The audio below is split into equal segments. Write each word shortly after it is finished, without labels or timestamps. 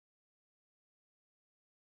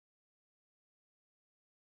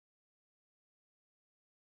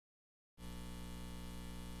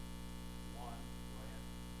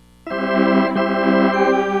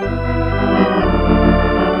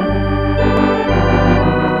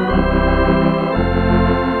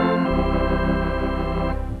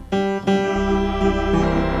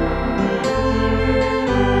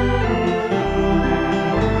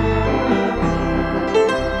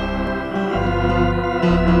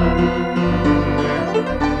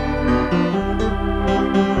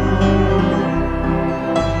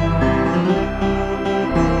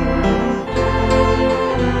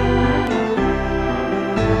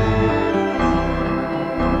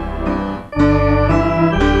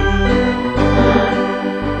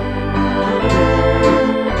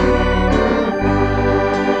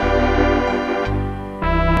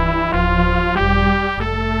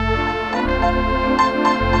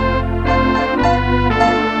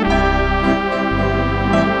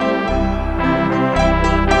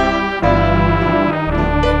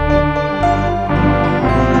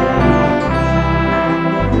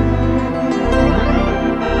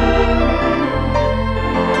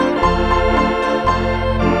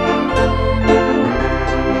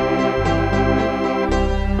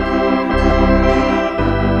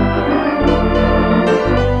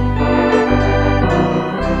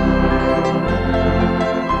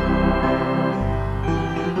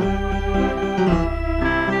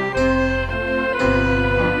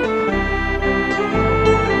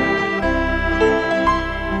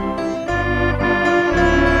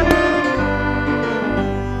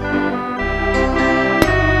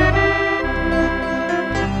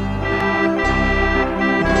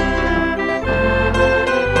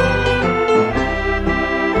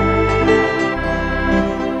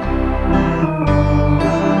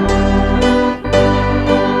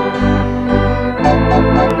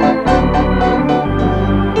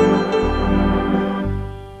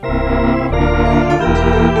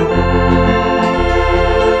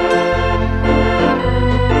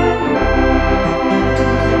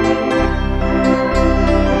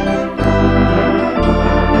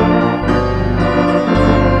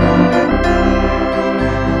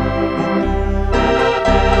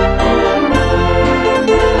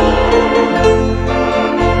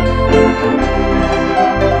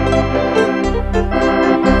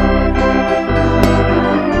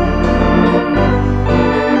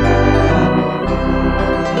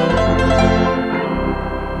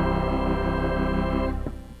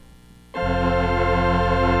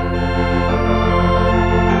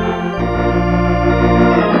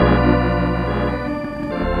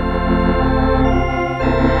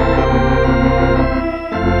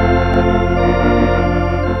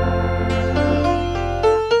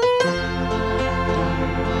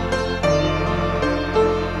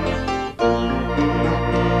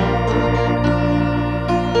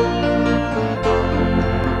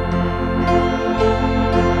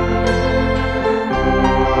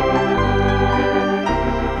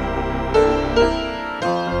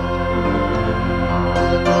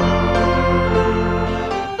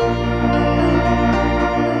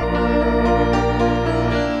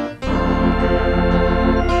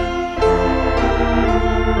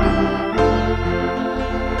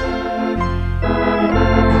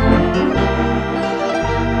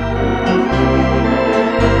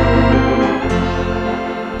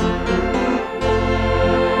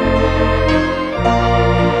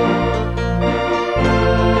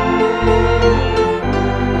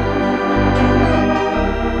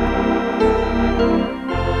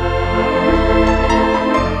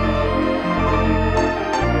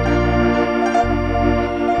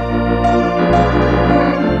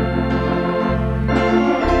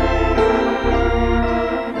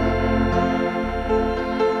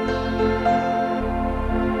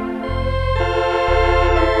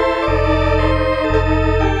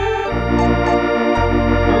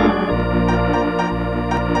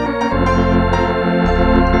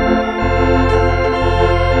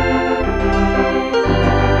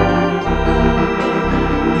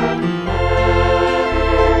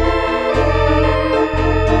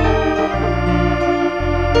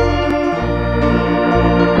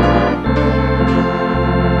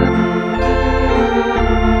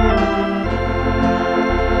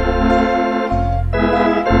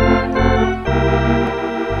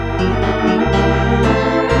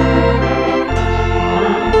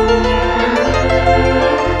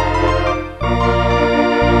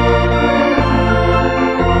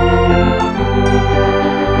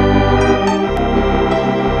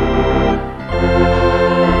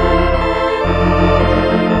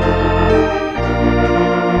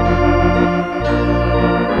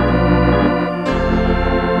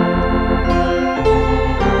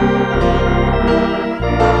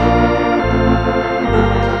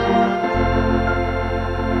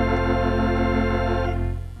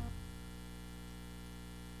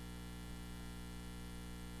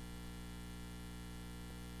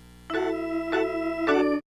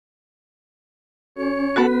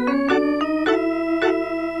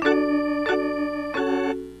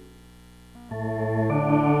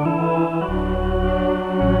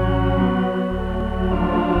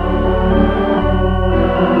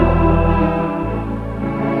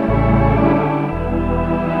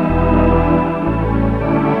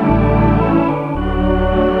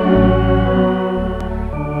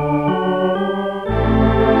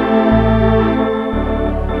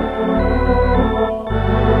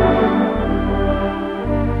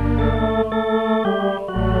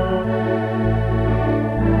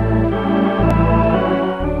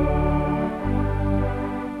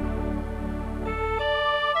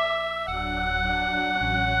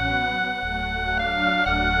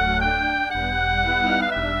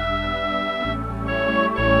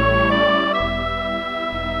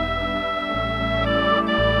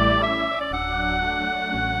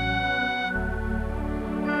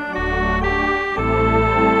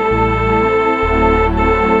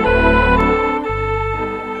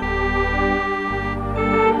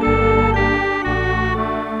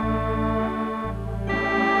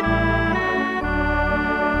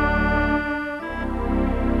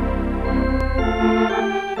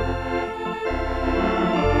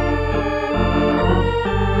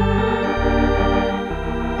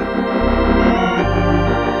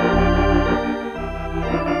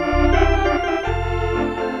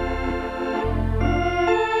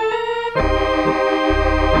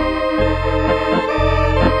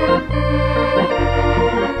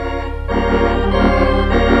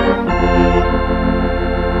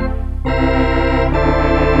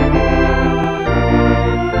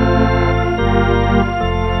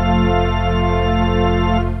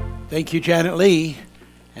Thank you, Janet Lee.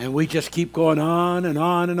 And we just keep going on and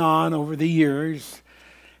on and on over the years.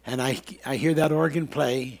 And I hear that organ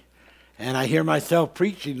play, and I hear myself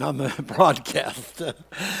preaching on the broadcast.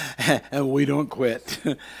 And we don't quit.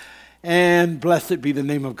 And blessed be the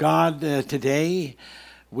name of God. Today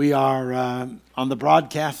we are on the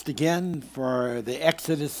broadcast again for the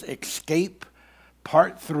Exodus Escape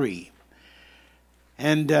Part 3.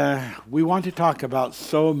 And we want to talk about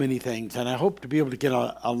so many things, and I hope to be able to get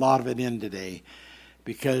a lot of it in today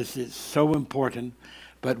because it's so important.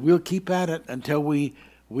 But we'll keep at it until we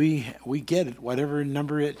get it, whatever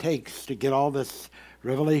number it takes to get all this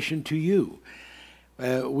revelation to you.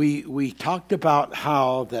 We talked about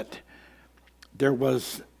how that there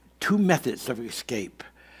was two methods of escape.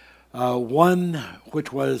 One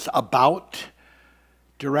which was about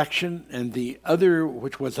direction, and the other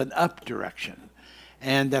which was an up direction.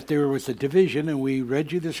 And that there was a division, and we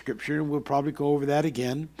read you the scripture, and we'll probably go over that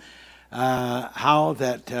again, how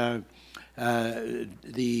that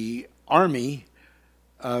the army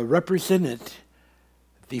represented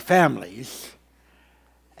the families,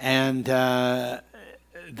 and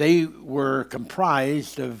they were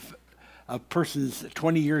comprised of persons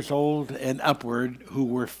 20 years old and upward who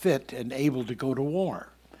were fit and able to go to war.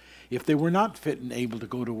 If they were not fit and able to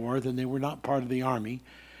go to war, then they were not part of the army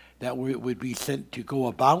that would be sent to go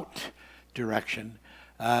about direction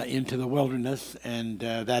into the wilderness and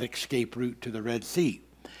that escape route to the Red Sea.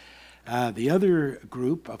 The other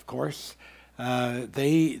group, of course,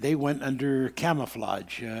 they went under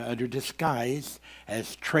camouflage, under disguise,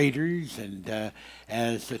 as traders and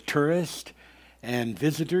as tourists and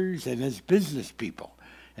visitors and as business people.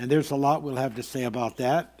 And there's a lot we'll have to say about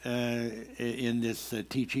that in this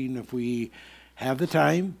teaching if we have the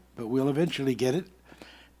time, but we'll eventually get it.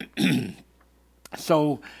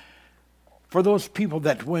 So, for those people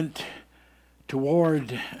that went toward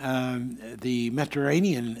the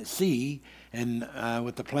Mediterranean Sea and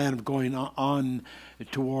with the plan of going on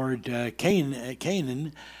toward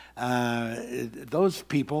Canaan, those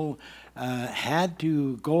people had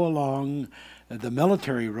to go along the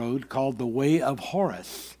military road called the Way of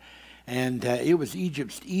Horus. And it was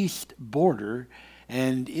Egypt's east border,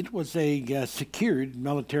 and it was a secured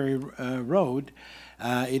military road.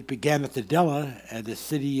 It began at the the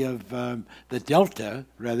city of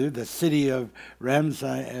the city of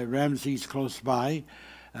Ramses close by.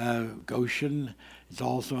 Goshen is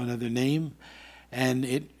also another name, and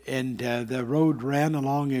the road ran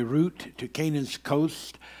along a route to Canaan's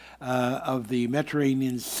coast of the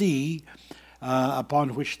Mediterranean Sea,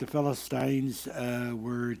 upon which the Philistines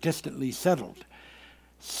were distantly settled.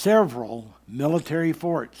 Several military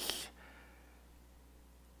forts.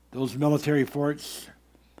 Those military forts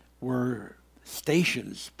were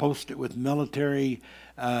stations posted with military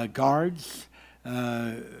guards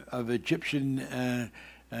of Egyptian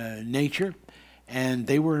nature, and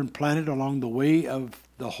they were implanted along the Way of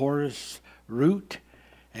the Horus route,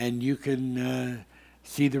 and you can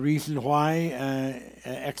see the reason why,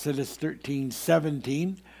 Exodus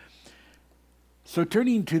 13:17. So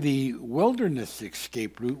turning to the wilderness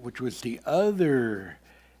escape route, which was the other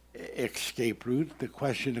escape route, the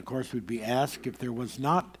question, of course, would be asked if there was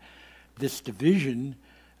not this division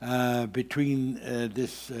between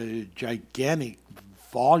this gigantic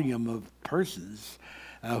volume of persons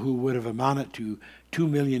who would have amounted to 2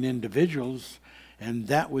 million individuals, and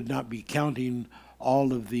that would not be counting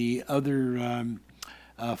all of the other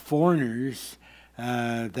foreigners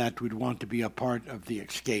that would want to be a part of the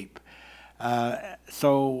escape.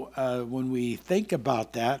 So when we think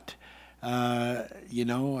about that,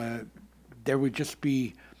 there would just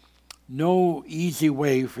be no easy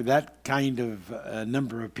way for that kind of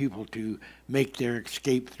number of people to make their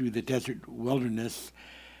escape through the desert wilderness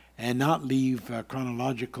and not leave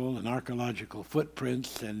chronological and archaeological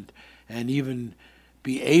footprints and even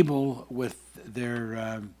be able with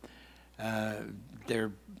their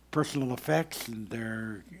personal effects and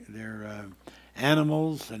their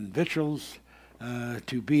animals and victuals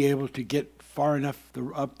to be able to get far enough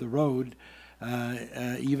up the road,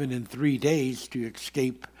 even in 3 days, to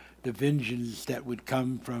escape the vengeance that would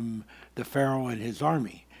come from the Pharaoh and his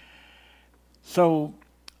army. So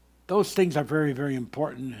those things are very, very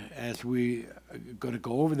important as we are going to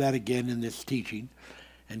go over that again in this teaching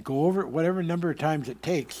and go over it whatever number of times it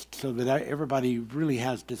takes so that everybody really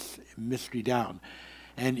has this mystery down.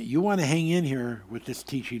 And you want to hang in here with this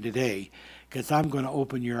teaching today because I'm going to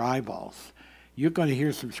open your eyeballs. You're going to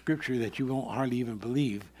hear some scripture that you won't hardly even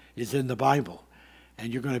believe is in the Bible,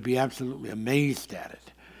 and you're going to be absolutely amazed at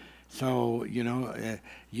it. So,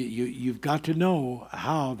 you've got to know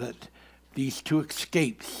how that these two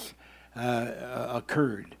escapes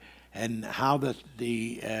occurred. and how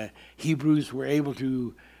the Hebrews were able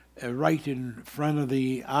to, right in front of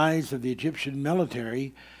the eyes of the Egyptian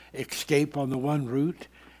military, escape on the one route,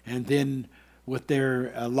 and then with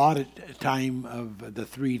their allotted time of the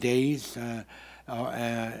 3 days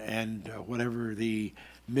and whatever the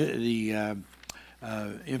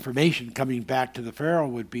information coming back to the Pharaoh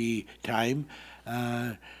would be time,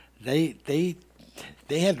 they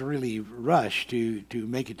had to really rush to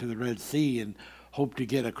make it to the Red Sea and hope to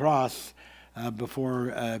get across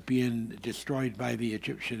before being destroyed by the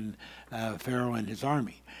Egyptian Pharaoh and his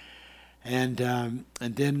army. And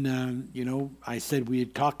then I said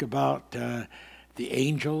we'd talk about the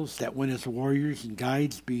angels that went as warriors and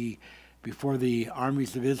guides before the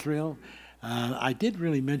armies of Israel. I did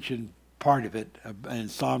really mention part of it in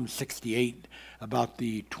Psalm 68 about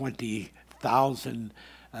the 20,000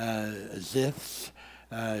 ziths,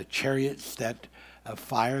 chariots of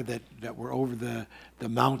fire that were over the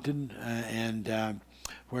mountain, and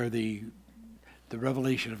where the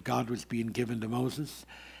revelation of God was being given to Moses.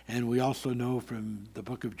 And we also know from the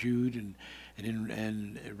book of Jude and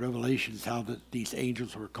in Revelations how these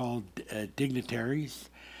angels were called dignitaries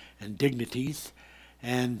and dignities.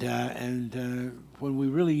 And when we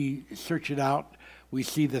really search it out, we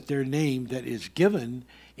see that their name that is given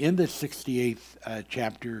in the 68th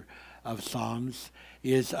chapter of Psalms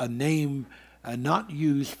is a name not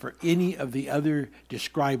used for any of the other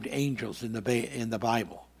described angels in the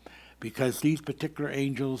Bible, because these particular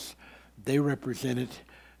angels, they represented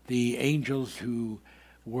the angels who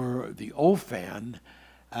were the Ophan,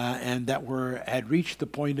 and that had reached the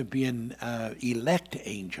point of being elect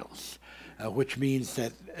angels, which means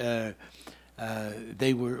that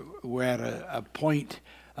they were at a point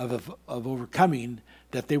of overcoming,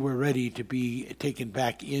 that they were ready to be taken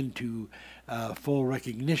back into full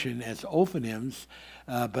recognition as Ophanims,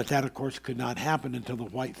 but that, of course, could not happen until the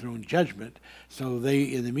White Throne Judgment. So they,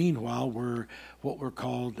 in the meanwhile, were what were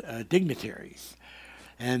called dignitaries.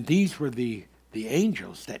 And these were the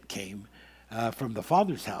angels that came from the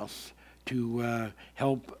Father's house to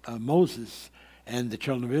help Moses and the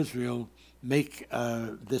children of Israel make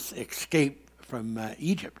this escape from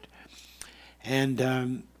Egypt.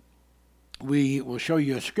 And we will show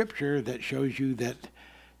you a scripture that shows you that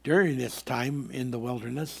during this time in the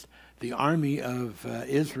wilderness, the army of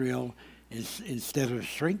Israel, instead of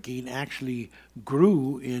shrinking, actually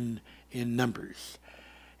grew in numbers.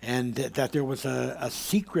 And that there was a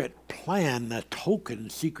secret plan, a token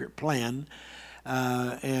secret plan,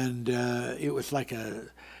 and it was like a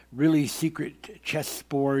really secret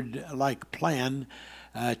chessboard-like plan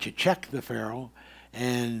to check the Pharaoh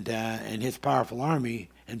and his powerful army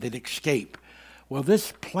and then escape. Well,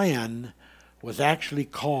 this plan was actually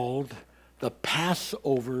called the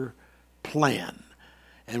Passover Plan,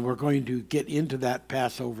 and we're going to get into that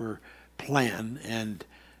Passover plan and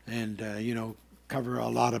cover a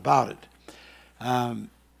lot about it.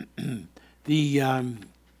 The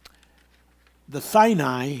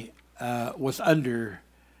Sinai was under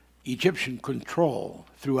Egyptian control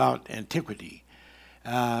throughout antiquity,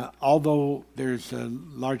 although there's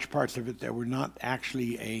large parts of it that were not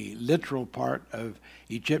actually a literal part of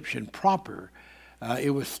Egyptian proper.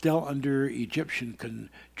 It was still under Egyptian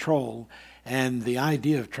control, and the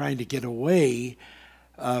idea of trying to get away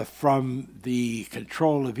from the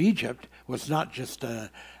control of Egypt was not just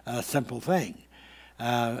a simple thing.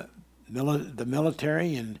 The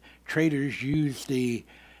military and traders used the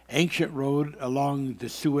ancient road along the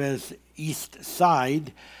Suez east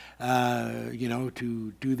side,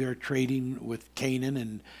 to do their trading with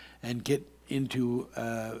Canaan and get into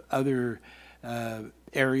other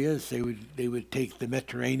areas. They would take the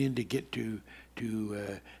Mediterranean to get to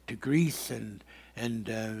Greece and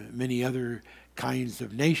many other kinds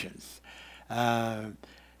of nations. The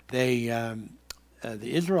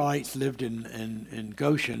Israelites lived in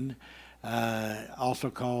Goshen, also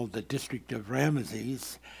called the district of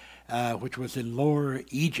Ramesses, which was in Lower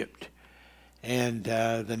Egypt. And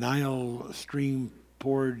the Nile stream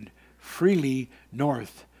poured freely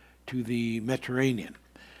north to the Mediterranean.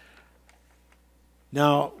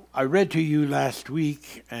 Now, I read to you last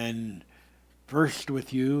week and versed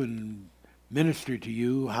with you and ministered to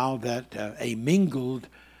you how that a mingled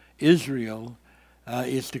Israel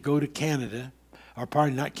is to go to Canada, or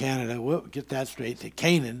pardon, not Canada, we'll get that straight, to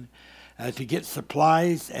Canaan, to get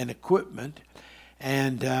supplies and equipment,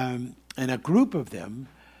 and a group of them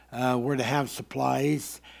were to have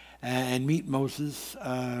supplies and meet Moses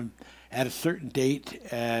at a certain date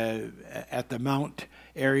at the mount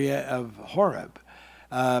area of Horeb.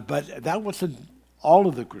 But that wasn't all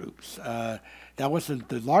of the groups. That wasn't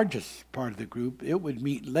the largest part of the group. It would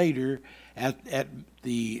meet later at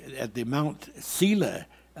the Mount Sela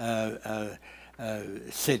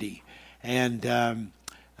city, and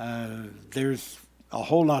there's a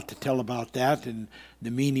whole lot to tell about that and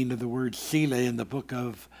the meaning of the word Sela in the book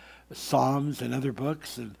of Psalms and other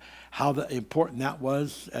books, and how important that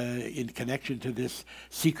was in connection to this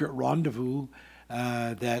secret rendezvous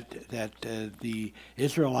that the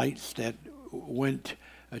Israelites that went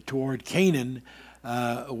toward Canaan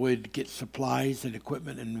would get supplies and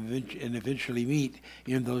equipment and eventually meet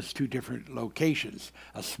in those two different locations.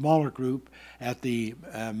 A smaller group at the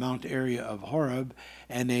Mount area of Horeb,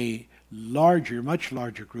 and a much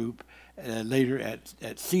larger group later at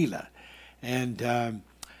Sela. And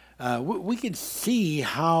we can see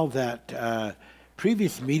how that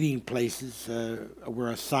previous meeting places were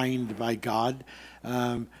assigned by God.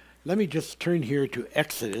 Let me just turn here to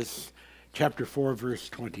Exodus chapter 4, verse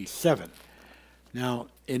 27. Now,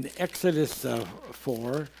 in Exodus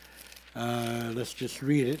 4, let's just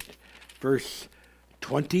read it, verse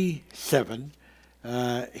 27.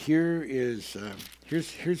 Here's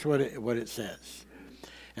what it says.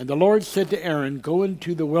 And the Lord said to Aaron, "Go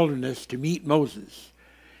into the wilderness to meet Moses."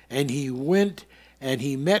 And he went and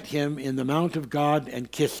he met him in the mount of God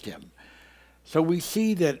and kissed him. So we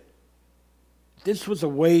see that this was a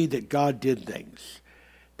way that God did things.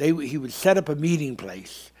 He would set up a meeting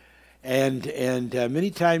place, and many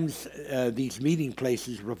times these meeting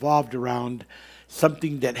places revolved around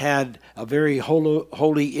something that had a very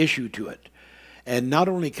holy issue to it, and not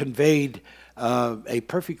only conveyed a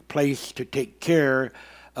perfect place to take care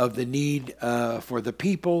of the need for the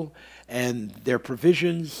people and their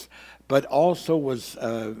provisions, but also was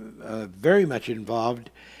very much involved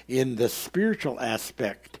in the spiritual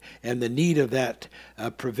aspect and the need of that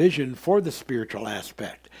provision for the spiritual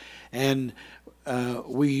aspect. And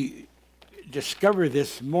we discover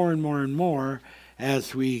this more and more and more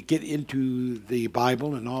as we get into the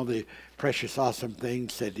Bible and all the precious, awesome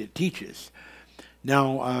things that it teaches.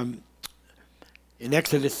 Now, in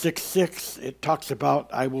Exodus 6:6, it talks about,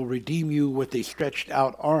 "I will redeem you with a stretched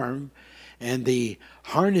out arm," and the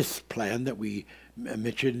harness plan that we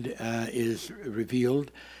mentioned is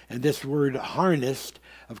revealed. And this word harnessed,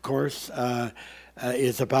 of course,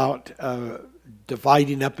 is about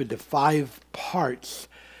dividing up into 5 parts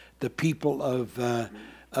the people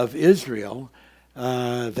of Israel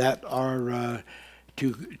that are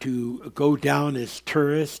to go down as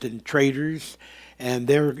tourists and traders, and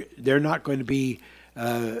they're not going to be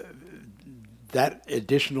that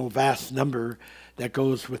additional vast number that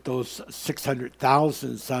goes with those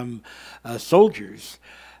 600,000 some soldiers,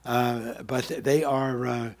 but they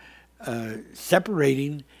are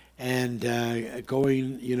separating and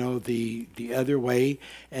going, the other way.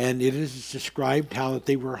 And it is described how that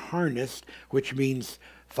they were harnessed, which means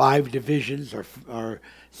 5 divisions are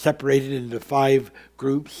separated into 5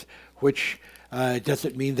 groups, which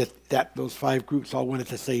doesn't mean that those 5 groups all went at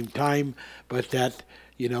the same time, but that,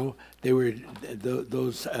 they were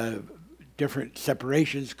those different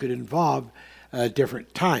separations could involve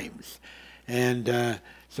different times. And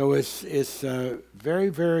so it's very,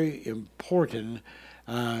 very important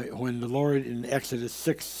when the Lord in Exodus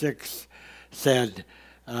 6:6 said,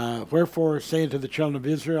 "Wherefore say unto the children of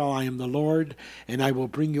Israel, I am the Lord, and I will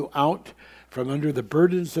bring you out from under the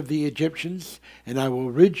burdens of the Egyptians, and I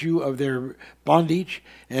will rid you of their bondage,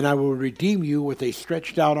 and I will redeem you with a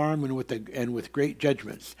stretched out arm and with great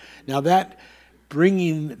judgments." Now that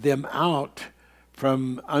bringing them out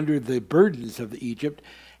from under the burdens of Egypt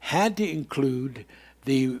had to include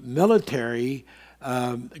the military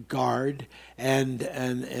guard and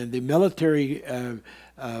the military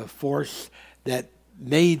force that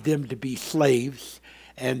made them to be slaves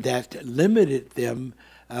and that limited them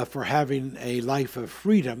for having a life of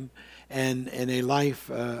freedom and a life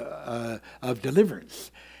of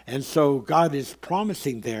deliverance. And so God is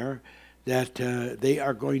promising there that they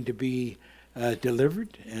are going to be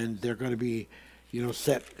delivered, and they're going to be,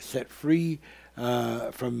 set free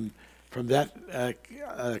from that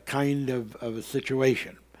kind of a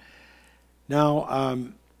situation. Now,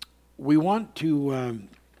 we want to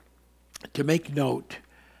make note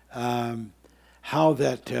how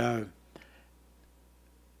that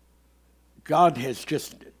God has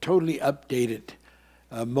just totally updated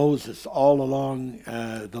Moses all along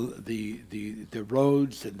the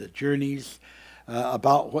roads and the journeys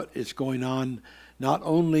about what is going on, not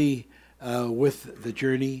only with the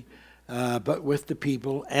journey, but with the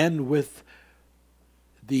people and with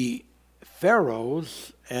the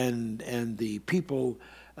pharaohs and the people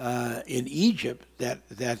in Egypt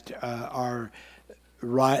that are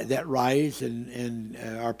that rise and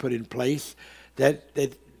are put in place that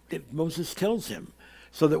Moses tells him,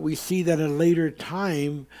 so that we see that at a later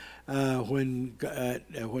time when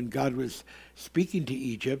God was speaking to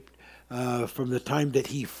Egypt, from the time that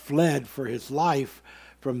he fled for his life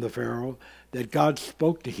from the Pharaoh, that God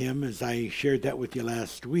spoke to him, as I shared that with you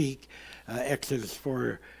last week, Exodus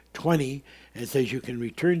 4:20, and says, you can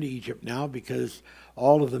return to Egypt now because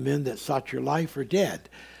all of the men that sought your life are dead.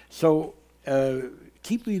 So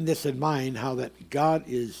keeping this in mind, how that God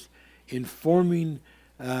is informing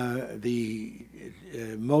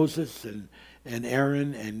Moses and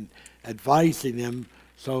Aaron and advising them,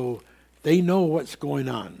 so they know what's going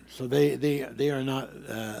on. So they are not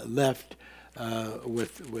left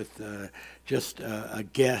with just a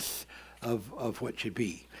guess of what should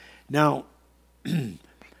be. Now,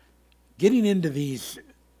 getting into these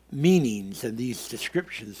meanings and these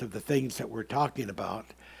descriptions of the things that we're talking about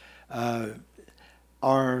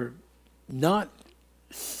are not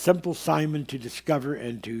simple, Simon, to discover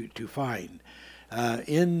and to find.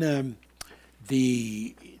 In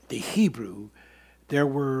the Hebrew, there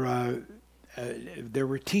were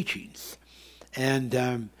teachings,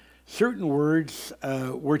 and certain words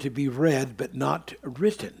were to be read but not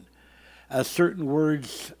written. Certain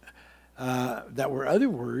words that were other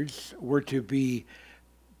words were to be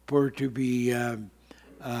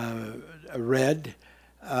read,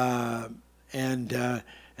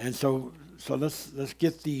 and so let's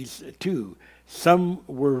get these two. Some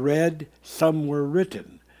were read, some were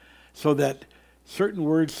written, so that certain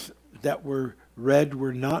words that were read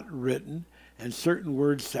were not written, and certain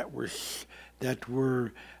words that were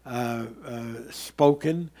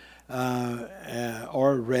spoken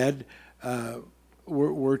or read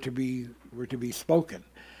were to be spoken.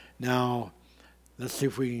 Now, let's see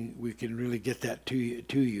if we can really get that to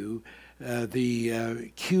you.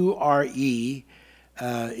 The QRE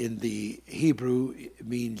in the Hebrew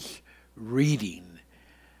means reading,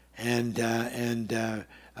 and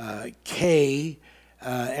K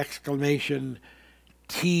exclamation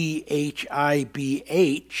THIBH.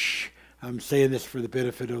 I'm saying this for the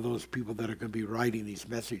benefit of those people that are going to be writing these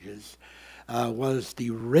messages. Was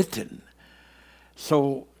the written.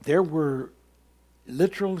 So there were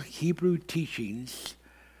literal Hebrew teachings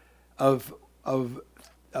of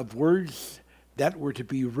words that were to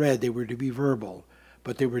be read. They were to be verbal,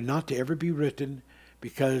 but they were not to ever be written,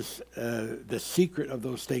 because the secret of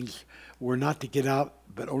those things were not to get out,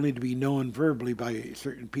 but only to be known verbally by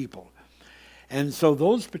certain people. And so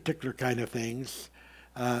those particular kind of things,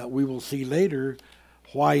 we will see later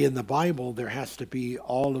why in the Bible there has to be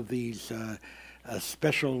all of these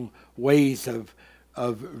special ways of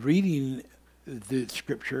reading the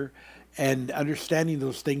Scripture and understanding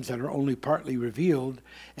those things that are only partly revealed,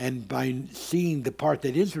 and by seeing the part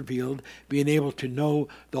that is revealed, being able to know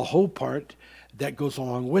the whole part that goes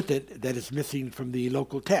along with it that is missing from the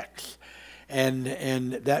local text. And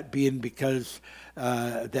that being because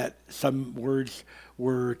that some words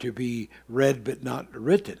were to be read but not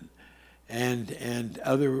written, and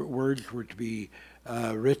other words were to be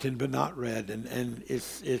written but not read, and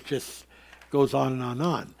it just goes on and on and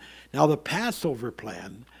on. Now the Passover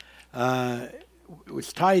plan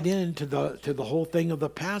was tied into the whole thing of the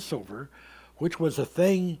Passover, which was a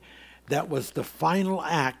thing that was the final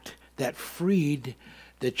act that freed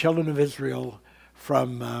the children of Israel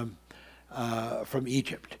from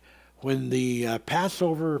Egypt. When the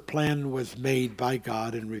Passover plan was made by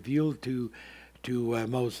God and revealed to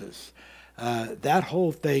Moses, that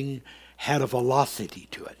whole thing had a velocity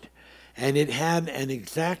to it, and it had an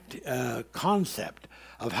exact concept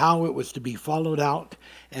of how it was to be followed out.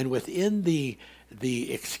 And within the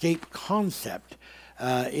escape concept,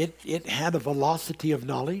 it had a velocity of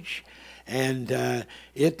knowledge, and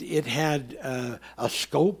it had a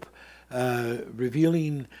scope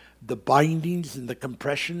revealing the bindings and the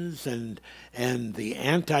compressions and the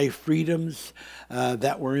anti-freedoms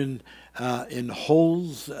that were in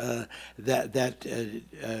holes that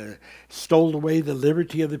stole away the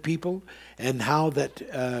liberty of the people, and how that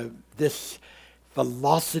this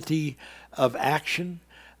velocity of action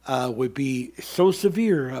would be so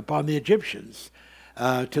severe upon the Egyptians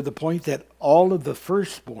to the point that all of the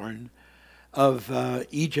firstborn of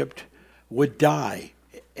Egypt would die.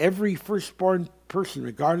 Every firstborn person,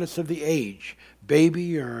 regardless of the age,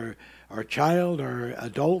 baby or child or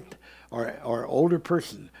adult or older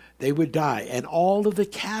person, they would die. And all of the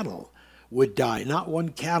cattle would die, not one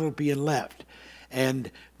cattle being left.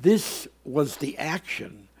 And this was the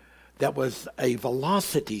action that was a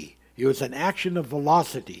velocity. It was an action of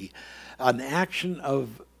velocity, an action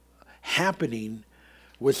of happening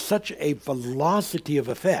with such a velocity of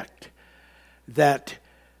effect that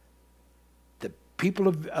the people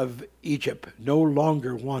of Egypt no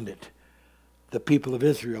longer wanted the people of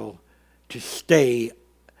Israel to stay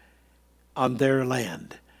on their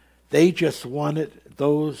land. They just wanted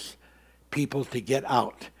those people to get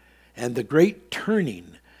out. And the great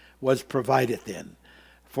turning was provided then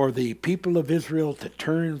for the people of Israel to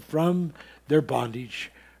turn from their bondage,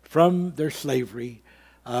 from their slavery,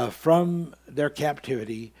 from their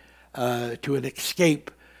captivity, to an escape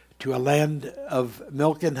to a land of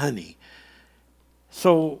milk and honey.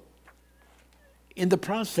 So in the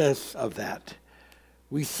process of that,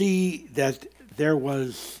 we see that there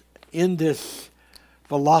was, in this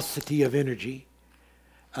velocity of energy,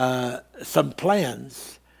 some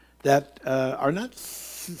plans that are not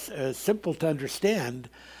simple to understand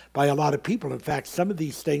by a lot of people. In fact, some of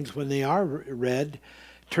these things, when they are read,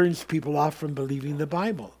 turns people off from believing the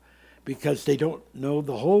Bible because they don't know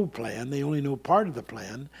the whole plan. They only know part of the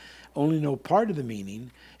plan, only know part of the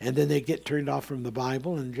meaning, and then they get turned off from the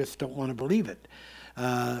Bible and just don't want to believe it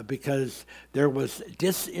because there was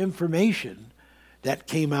disinformation that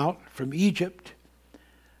came out from Egypt,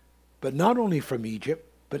 but not only from Egypt,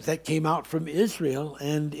 but that came out from Israel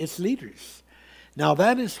and its leaders. Now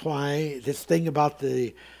that is why this thing about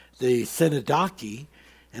the Synecdoche,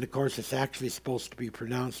 and of course it's actually supposed to be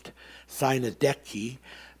pronounced Synecdoche,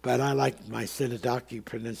 but I like my Synecdoche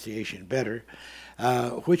pronunciation better,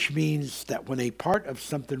 which means that when a part of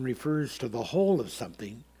something refers to the whole of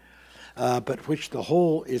something, but which the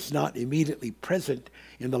whole is not immediately present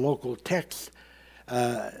in the local text,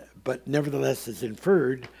 but nevertheless is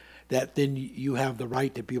inferred, that then you have the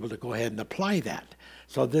right to be able to go ahead and apply that.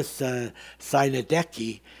 So this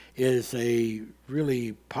Synecdoche is a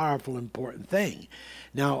really powerful, important thing.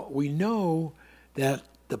 Now, we know that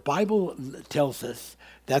the Bible tells us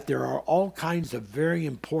that there are all kinds of very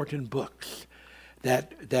important books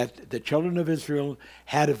that the children of Israel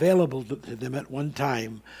had available to them at one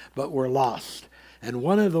time, but were lost. And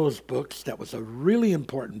one of those books that was a really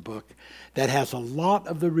important book that has a lot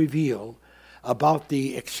of the reveal about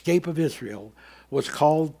the escape of Israel was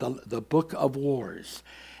called the Book of Wars.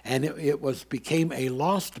 And it became a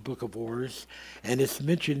lost book of wars, and it's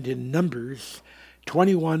mentioned in Numbers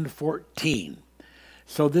 21:14.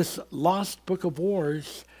 So this lost book of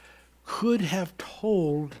wars could have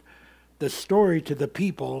told the story to the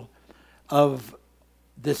people of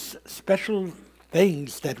this special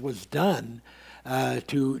things that was done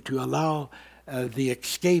to allow the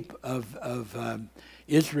escape of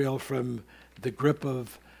Israel from the grip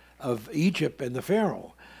of Egypt and the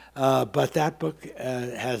Pharaoh. But that book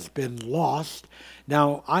has been lost.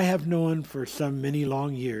 Now, I have known for many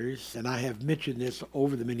long years, and I have mentioned this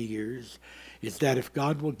over the many years, is that if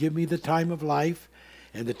God will give me the time of life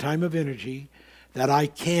and the time of energy, that I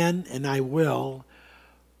can and I will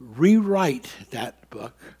rewrite that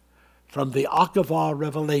book from the Akavah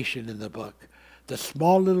revelation in the book, the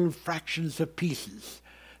small little fractions of pieces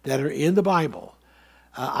that are in the Bible.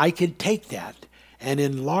 I can take that and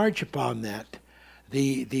enlarge upon that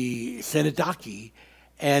the Synecdoche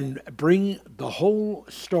and bring the whole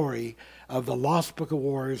story of the lost book of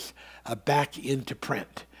wars back into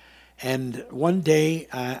print. And one day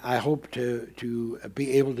I hope to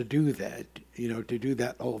be able to do that, to do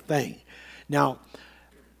that whole thing. Now,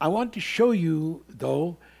 I want to show you,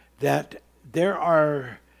 though, that there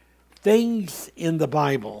are things in the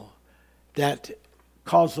Bible that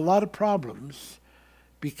cause a lot of problems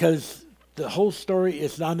because the whole story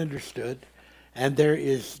is not understood, and there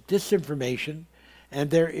is disinformation, and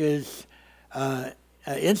there is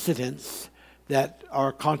incidents that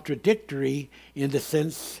are contradictory in the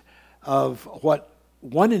sense of what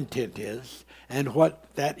one intent is and what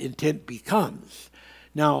that intent becomes.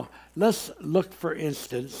 Now, let's look for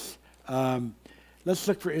instance in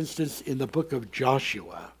the book of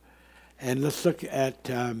Joshua, and let's look at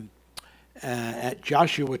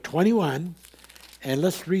Joshua 21, and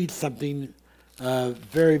let's read something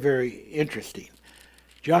very, very interesting.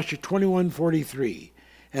 Joshua 21:43,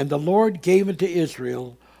 and the Lord gave unto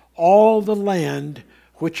Israel all the land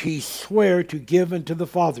which he sware to give unto the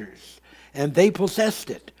fathers, and they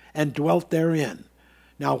possessed it and dwelt therein.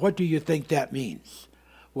 Now, what do you think that means?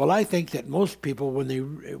 Well, I think that most people, when they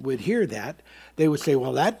would hear that, they would say,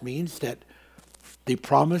 well, that means that the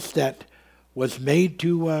promise that was made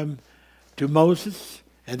to Moses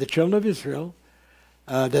and the children of Israel,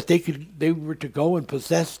 that they were to go and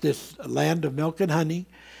possess this land of milk and honey,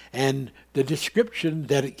 and the description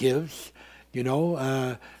that it gives,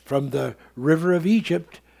 from the river of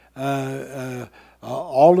Egypt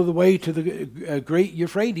all of the way to the great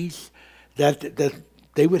Euphrates, that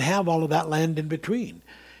they would have all of that land in between.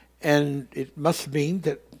 And it must mean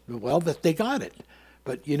that well, that they got it.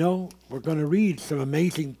 But we're going to read some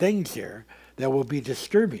amazing things here that will be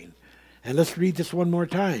disturbing. And let's read this one more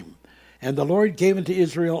time. And the Lord gave unto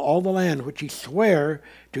Israel all the land which he sware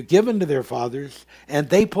to give unto their fathers, and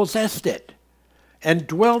they possessed it, and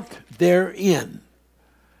dwelt therein.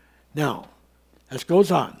 Now, this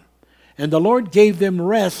goes on. And the Lord gave them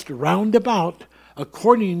rest round about,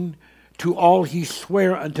 according to all he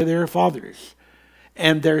sware unto their fathers.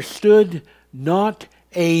 And there stood not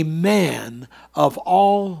a man of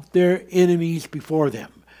all their enemies before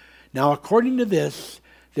them. Now, according to this,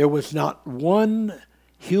 there was not one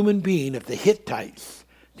human being of the Hittites,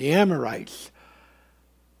 the Amorites,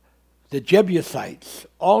 the Jebusites,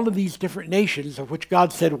 all of these different nations of which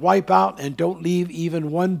God said, wipe out and don't leave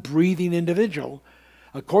even one breathing individual.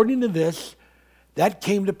 According to this, that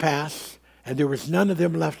came to pass, and there was none of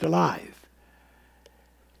them left alive.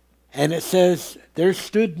 And it says, there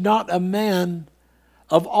stood not a man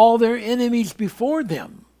of all their enemies before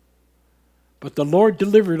them, but the Lord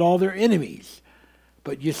delivered all their enemies.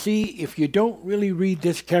 But you see, if you don't really read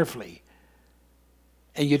this carefully,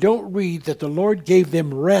 and you don't read that the Lord gave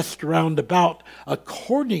them rest round about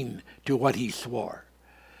according to what he swore,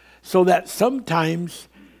 so that sometimes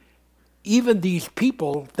even these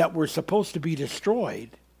people that were supposed to be destroyed,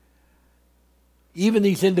 even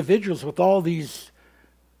these individuals with all these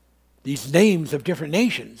names of different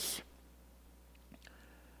nations,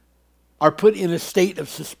 are put in a state of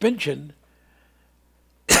suspension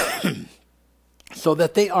so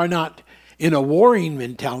that they are not in a warring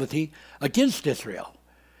mentality against Israel.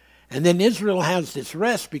 And then Israel has this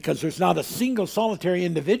rest because there's not a single solitary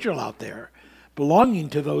individual out there belonging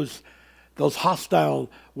to those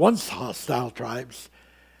once hostile tribes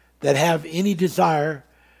that have any desire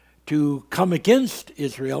to come against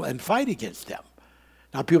Israel and fight against them.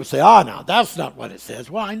 Now people say, no, that's not what it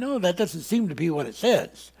says. Well, I know that doesn't seem to be what it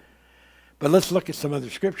says. But let's look at some other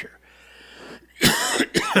scripture.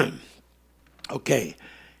 Okay,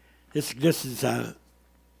 this is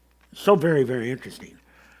so very, very interesting.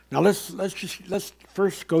 Now let's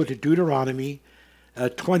first go to Deuteronomy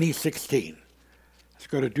 20:16. Let's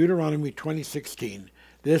go to Deuteronomy 20:16.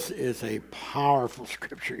 This is a powerful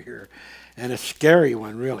scripture here, and a scary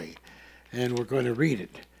one really. And we're going to read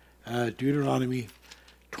it. Deuteronomy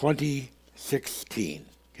 20:16.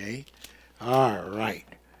 Okay, all right.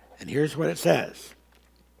 And here's what it says.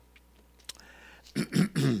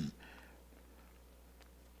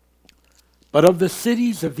 But of the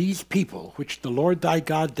cities of these people, which the Lord thy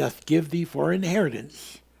God doth give thee for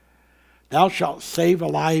inheritance, thou shalt save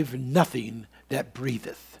alive nothing that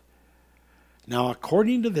breatheth. Now,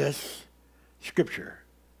 according to this scripture,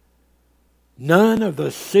 none of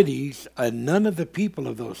the cities and none of the people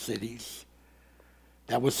of those cities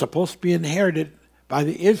that was supposed to be inherited by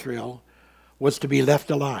the Israel was to be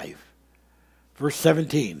left alive. Verse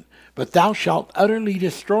 17, but thou shalt utterly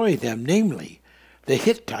destroy them, namely, the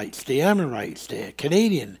Hittites, the Amorites, the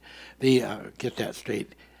Canadian, get that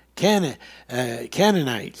straight, Canaanites.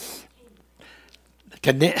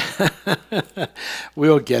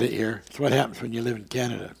 We'll get it here. It's what happens when you live in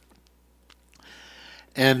Canada.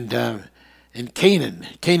 And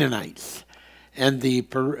Canaanites, and the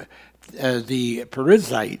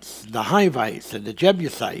Perizzites, the Hivites, and the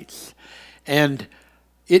Jebusites, and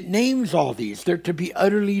it names all these. They're to be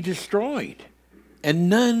utterly destroyed,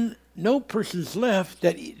 and no person's left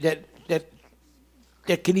that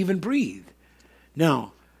can even breathe.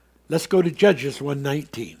 Now, let's go to Judges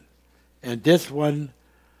 1:19, and this one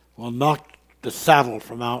will knock the saddle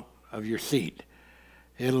from out of your seat.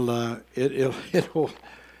 It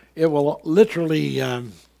will literally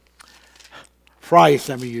fry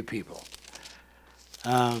some of you people.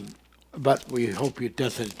 But we hope it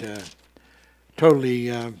doesn't totally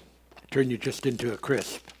turn you just into a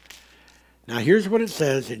crisp. Now here's what it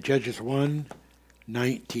says in Judges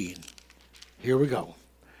 1:19. Here we go.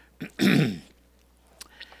 And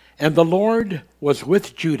the Lord was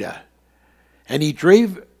with Judah, and he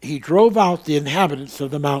drove out the inhabitants of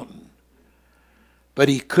the mountain, but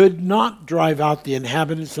he could not drive out the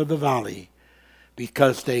inhabitants of the valley,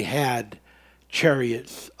 because they had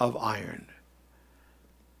chariots of iron.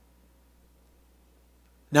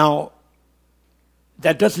 Now,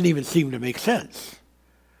 that doesn't even seem to make sense.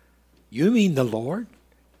 You mean the Lord?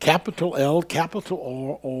 Capital L,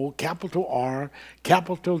 capital O, capital R,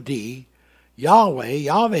 capital D, Yahweh,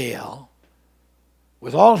 Yahweh,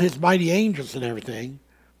 with all his mighty angels and everything.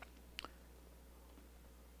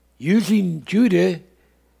 Using Judah,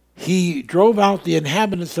 he drove out the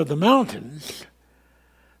inhabitants of the mountains,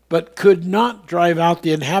 but could not drive out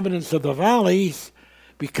the inhabitants of the valleys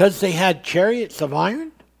because they had chariots of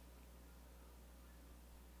iron?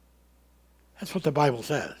 That's what the Bible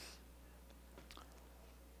says.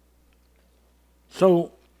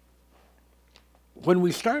 So, when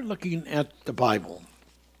we start looking at the Bible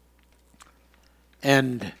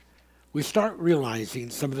and we start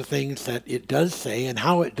realizing some of the things that it does say and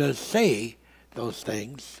how it does say those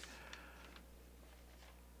things,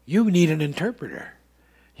 you need an interpreter.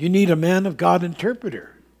 You need a man of God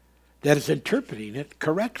interpreter that is interpreting it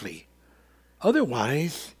correctly.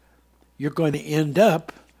 Otherwise, you're going to end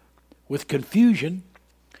up with confusion,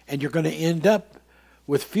 and you're going to end up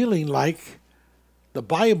with feeling like the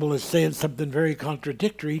Bible is saying something very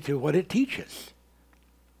contradictory to what it teaches.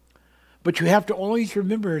 But you have to always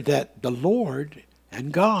remember that the Lord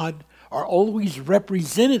and God are always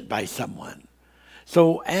represented by someone.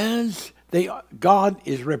 So as God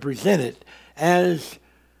is represented, as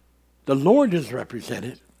the Lord is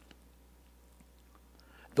represented,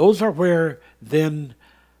 those are where then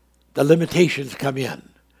the limitations come in.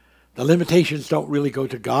 The limitations don't really go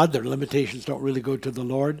to God. The limitations don't really go to the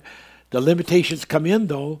Lord. The limitations come in,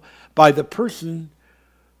 though, by the person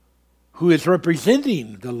who is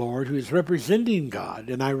representing the Lord, who is representing God.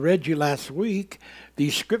 And I read you last week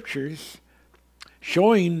these scriptures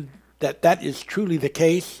showing that that is truly the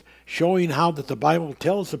case, showing how that the Bible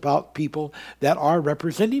tells about people that are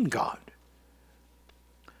representing God.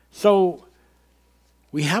 So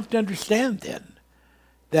we have to understand then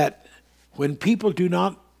that when people do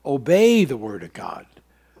not obey the Word of God,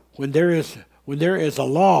 when there is a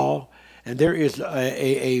law and there is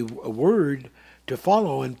a word to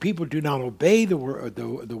follow, and people do not obey the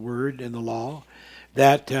word and the law,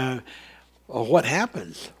 that what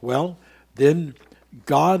happens? Well, then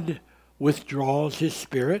God withdraws His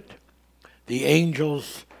Spirit. The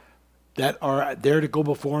angels that are there to go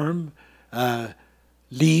before Him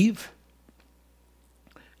leave,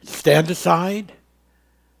 stand aside,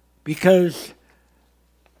 because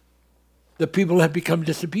the people have become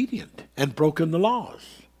disobedient and broken the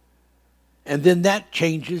laws. And then that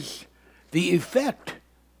changes the effect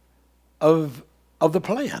of the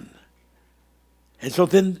plan. And so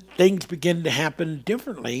then things begin to happen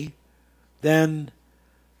differently than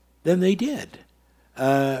they did,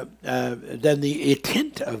 than the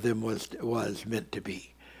intent of them was meant to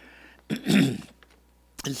be. And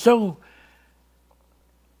so,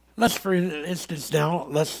 for instance, now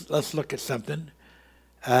let's look at something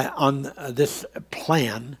on this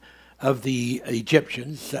plan of the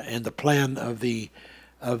Egyptians and the plan of the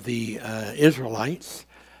Israelites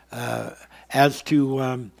as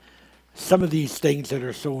to some of these things that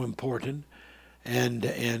are so important, and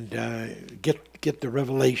get the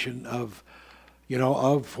revelation of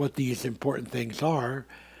what these important things are,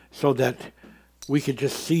 so that we can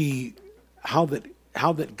just see how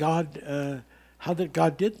that God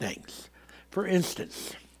did things. For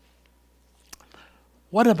instance,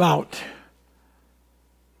 what about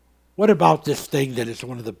this thing that is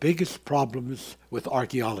one of the biggest problems with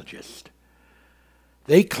archaeologists?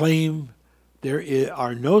 They claim there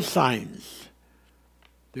are no signs,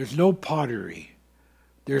 there's no pottery,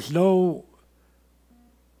 there's no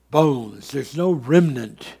bones, there's no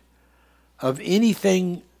remnant of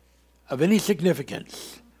anything of any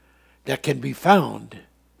significance that can be found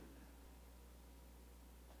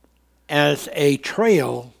as a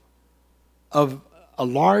trail of a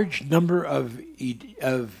large number of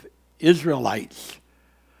Israelites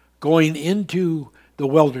going into the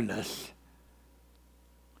wilderness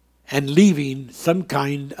and leaving some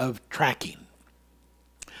kind of tracking.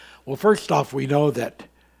 Well, first off, we know that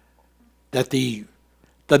the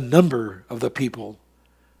number of the people,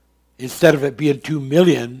 instead of it being 2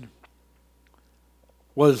 million,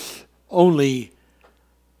 was only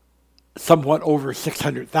somewhat over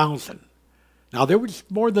 600,000. Now, there was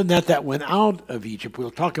more than that went out of Egypt. We'll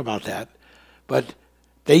talk about that. But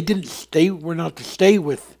they were not to stay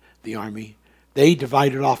with the army. They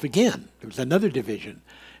divided off again. There was another division.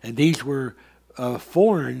 And these were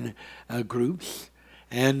foreign groups,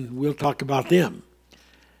 and we'll talk about them.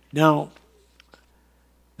 Now,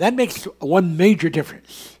 that makes one major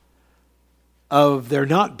difference of there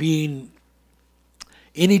not being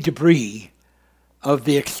any debris of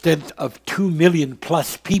the extent of 2 million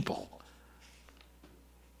plus people.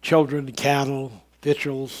 Children, cattle,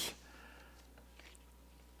 victuals.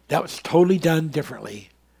 That was totally done differently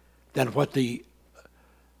than what the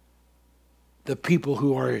people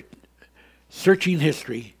who are searching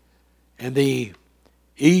history and the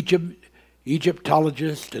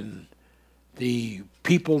Egyptologists and the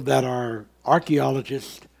people that are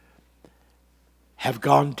archaeologists have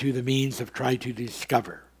gone to the means of trying to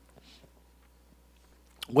discover.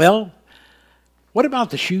 Well, what about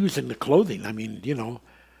the shoes and the clothing? I mean,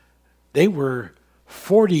 they were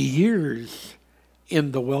 40 years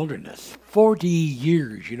in the wilderness. 40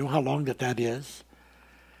 years. You know how long that is?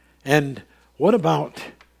 And what about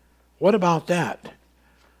that?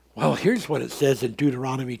 Well, here's what it says in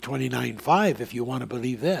Deuteronomy 29:5, if you want to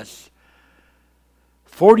believe this.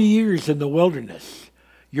 40 years in the wilderness,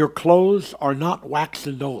 your clothes are not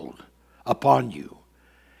waxen old upon you,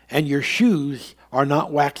 and your shoes are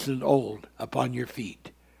not waxen old upon your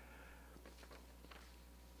feet.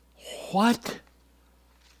 What?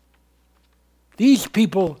 These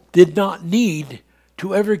people did not need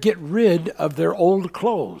to ever get rid of their old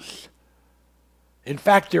clothes. In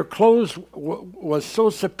fact, their clothes was so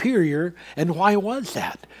superior. And why was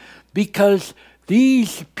that? Because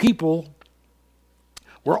these people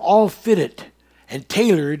were all fitted and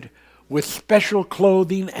tailored with special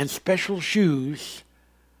clothing and special shoes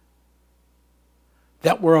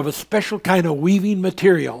that were of a special kind of weaving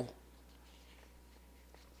material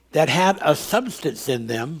that had a substance in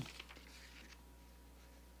them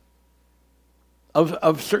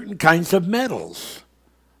of certain kinds of metals.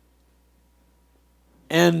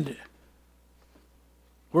 And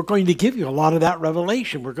we're going to give you a lot of that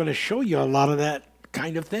revelation. We're going to show you a lot of that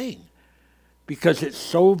kind of thing because it's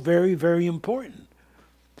so very, very important.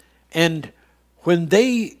 And when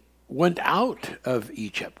they went out of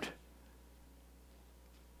Egypt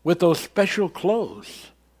with those special clothes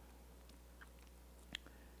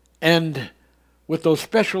and with those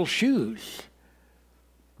special shoes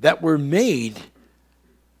that were made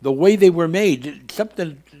the way they were made,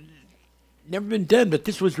 something never been done, but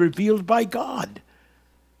this was revealed by God.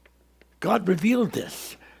 God revealed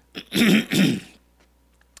this.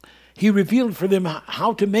 He revealed for them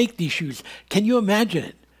how to make these shoes. Can you imagine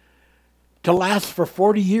it? To last for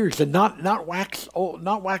 40 years and not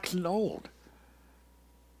waxen old.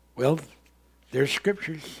 Well, there's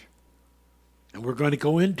scriptures, and we're going to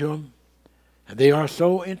go into them, and they are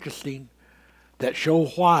so interesting that show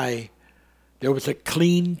why there was a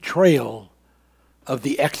clean trail of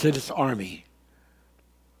the Exodus army,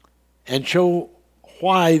 and show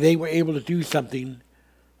why they were able to do something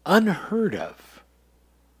unheard of.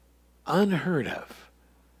 Unheard of.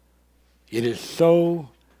 It is so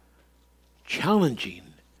challenging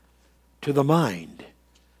to the mind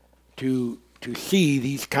to see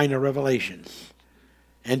these kind of revelations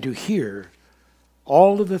and to hear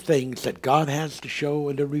all of the things that God has to show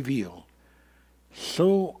and to reveal.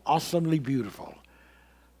 So awesomely beautiful.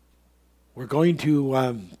 We're going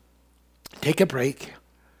to take a break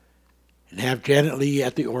and have Janet Lee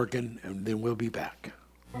at the organ, and then we'll be back.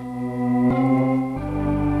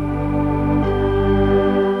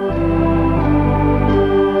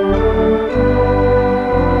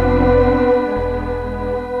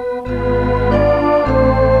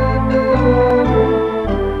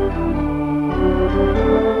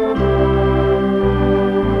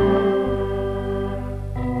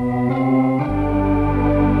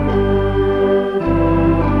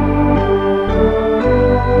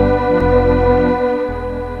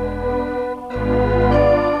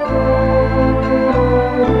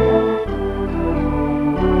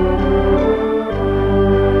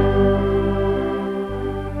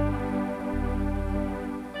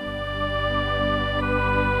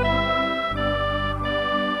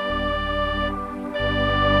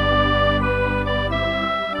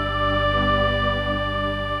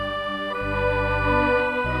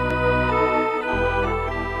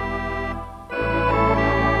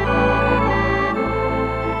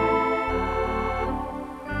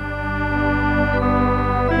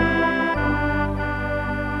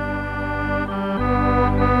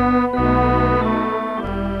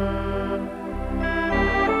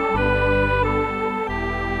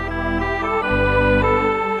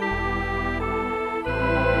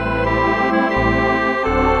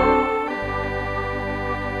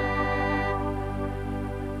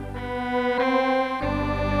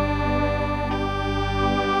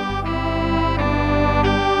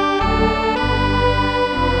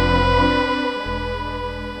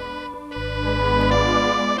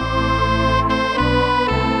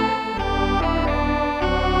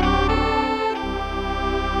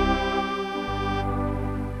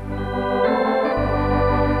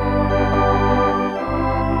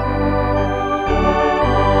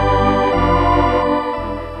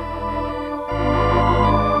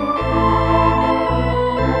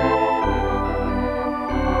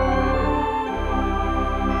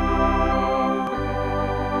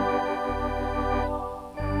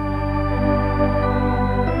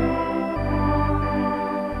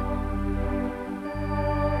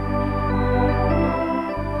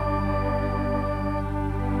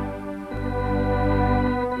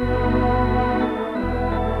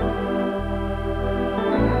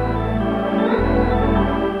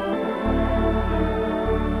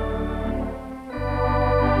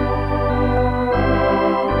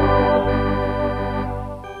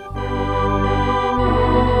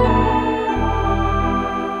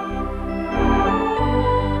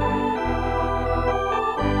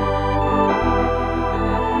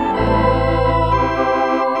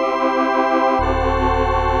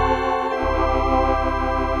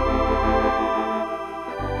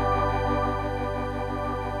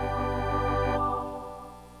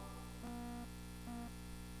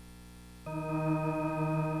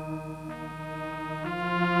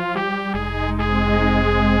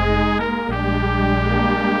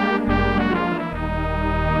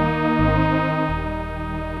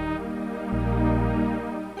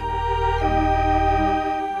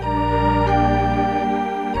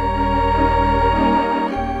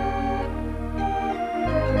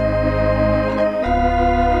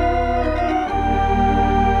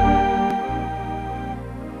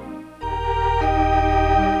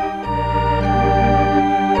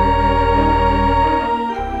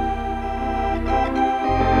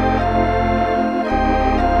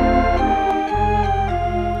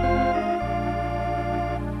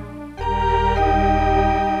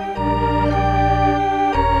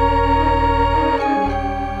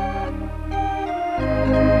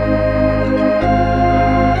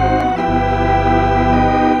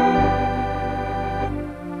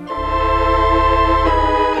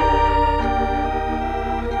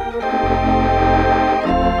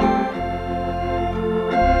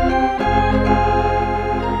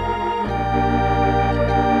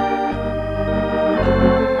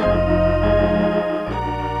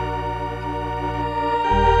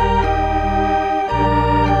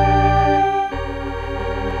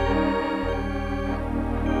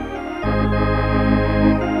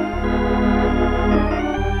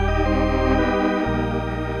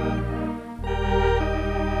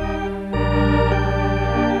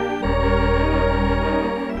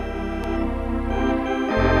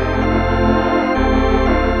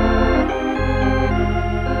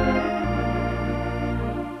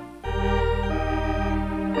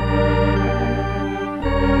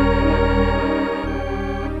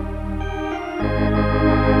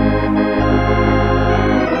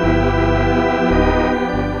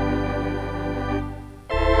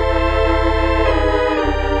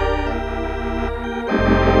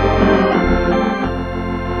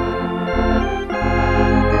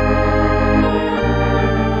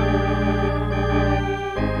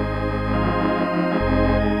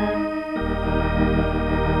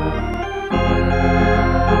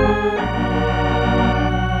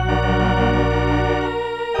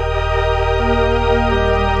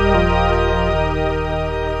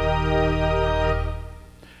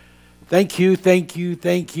 Thank you, thank you,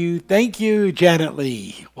 thank you, thank you, Janet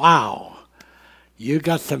Lee. Wow. You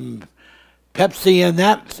got some Pepsi in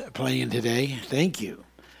that playing today. Thank you.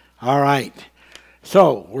 All right.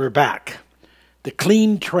 So we're back. The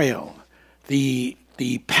clean trail, the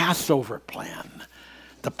Passover plan,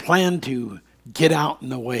 the plan to get out in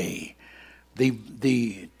the way,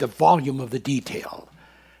 the volume of the detail,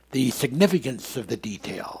 the significance of the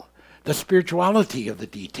detail, the spirituality of the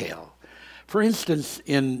detail. For instance,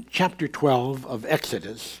 in chapter 12 of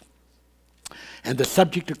Exodus, and the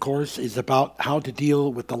subject, of course, is about how to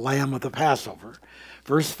deal with the lamb of the Passover.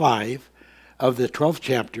 Verse 5 of the 12th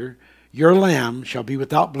chapter, your lamb shall be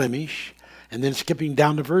without blemish. And then skipping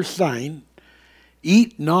down to verse 9,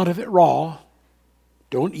 eat not of it raw,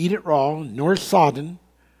 don't eat it raw, nor sodden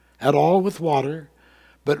at all with water,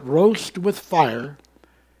 but roast with fire,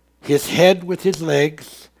 his head with his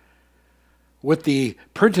legs, with the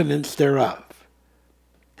purtenance thereof.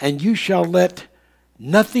 And you shall let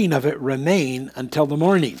nothing of it remain until the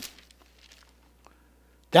morning.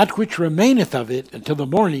 That which remaineth of it until the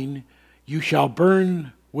morning, you shall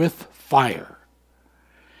burn with fire.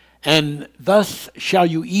 And thus shall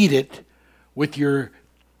you eat it with your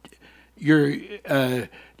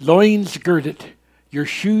loins girded, your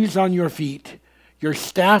shoes on your feet, your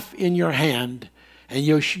staff in your hand, and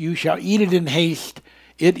you shall eat it in haste.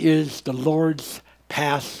 It is the Lord's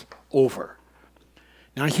Passover.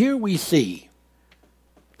 Now here we see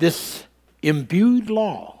this imbued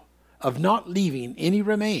law of not leaving any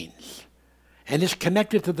remains, and it's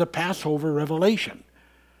connected to the Passover revelation.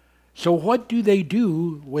 So what do they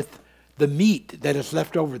do with the meat that is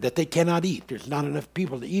left over that they cannot eat? There's not enough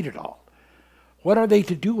people to eat it all. What are they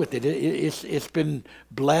to do with it? It's been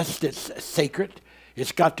blessed. It's sacred.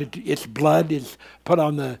 Its blood is put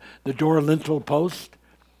on the door lintel post.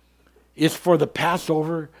 It's for the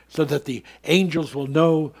Passover so that the angels will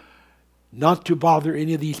know not to bother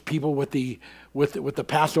any of these people with the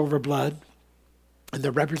Passover blood and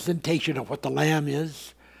the representation of what the lamb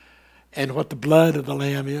is and what the blood of the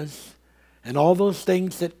lamb is and all those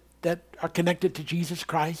things that are connected to Jesus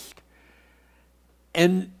Christ.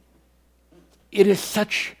 And it is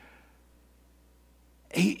such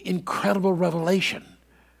an incredible revelation.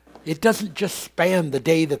 It doesn't just span the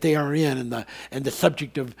day that they are in and the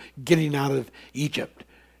subject of getting out of Egypt,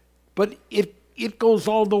 but it goes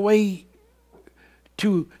all the way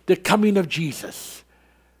to the coming of Jesus,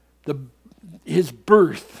 his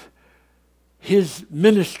birth, his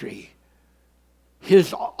ministry,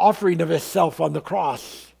 his offering of himself on the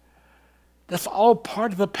cross. That's all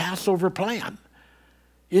part of the Passover plan.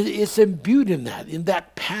 It's imbued in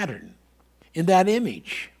that pattern, in that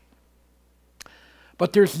image.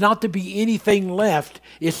 But there's not to be anything left.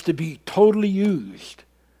 It's to be totally used.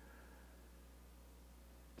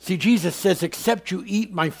 See, Jesus says, except you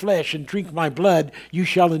eat my flesh and drink my blood, you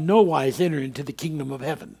shall in no wise enter into the kingdom of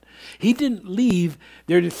heaven. He didn't leave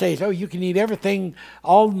there to say, oh, you can eat everything,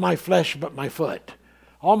 all my flesh but my foot,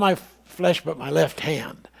 all my flesh but my left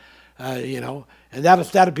hand, and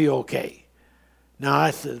that'll be okay. Now,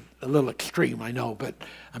 that's a little extreme, I know, but,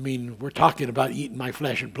 I mean, we're talking about eating my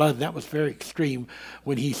flesh and blood, and that was very extreme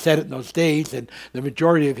when he said it in those days, and the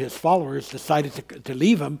majority of his followers decided to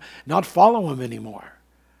leave him, not follow him anymore.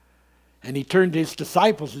 And he turned to his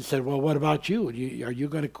disciples and said, well, what about you? Are you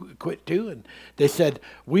going to quit too? And they said,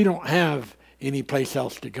 we don't have any place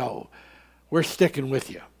else to go. We're sticking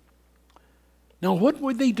with you. Now, what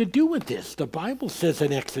were they to do with this? The Bible says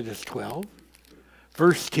in Exodus 12,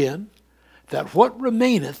 verse 10, that what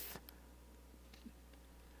remaineth,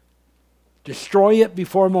 destroy it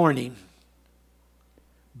before morning,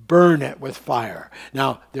 burn it with fire.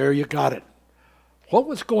 Now, there you got it. What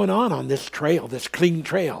was going on this trail, this clean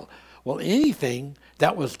trail? Well, anything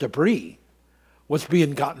that was debris was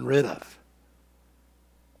being gotten rid of.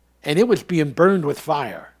 And it was being burned with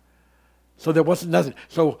fire. So there wasn't nothing.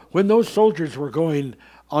 So when those soldiers were going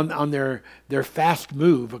on their fast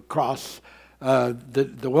move across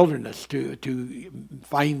the wilderness to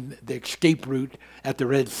find the escape route at the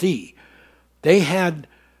Red Sea, they had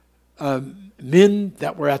men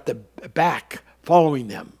that were at the back following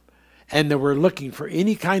them. And they were looking for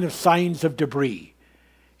any kind of signs of debris,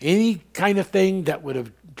 any kind of thing that would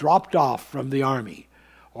have dropped off from the army,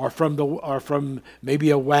 or from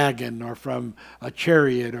maybe a wagon, or from a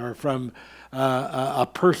chariot, or from a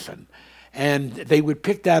person, and they would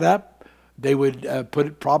pick that up. They would put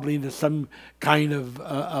it probably into some kind of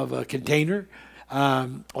a container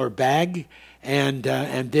or bag, and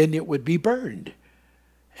then it would be burned.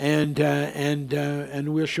 And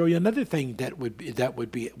we'll show you another thing that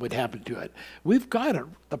would happen to it. We've got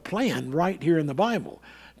the plan right here in the Bible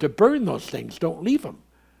to burn those things. Don't leave them.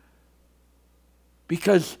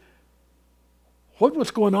 Because what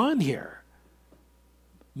was going on here?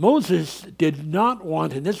 Moses did not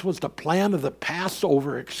want, and this was the plan of the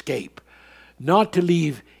Passover escape, not to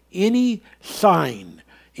leave any sign,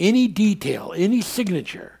 any detail, any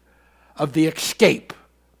signature of the escape.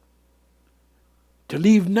 To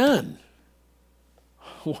leave none.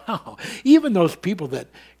 Wow. Even those people that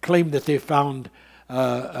claim that they found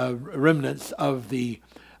remnants of the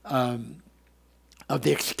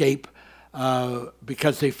escape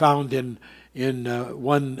because they found in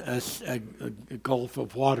one gulf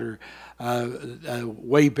of water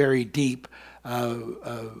way buried deep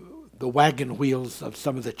the wagon wheels of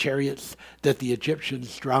some of the chariots that the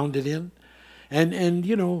Egyptians drowned it in. And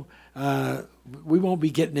you know, we won't be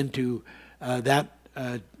getting into that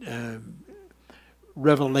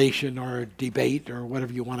revelation or debate or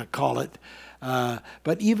whatever you want to call it.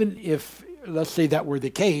 But even if, let's say that were the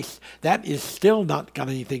case, that is still not got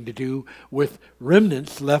anything to do with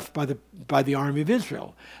remnants left by the army of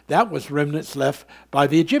Israel. That was remnants left by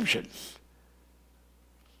the Egyptians.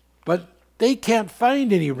 But they can't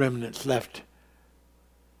find any remnants left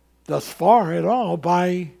thus far at all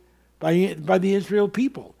by the Israel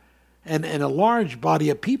people. And a large body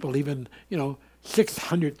of people, even,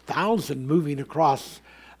 600,000 moving across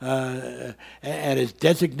at a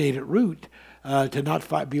designated route to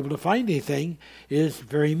not be able to find anything is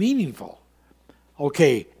very meaningful.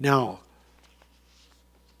 Okay, now,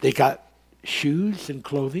 they got shoes and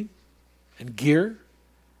clothing and gear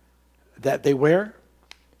that they wear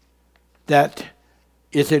that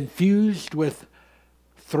is infused with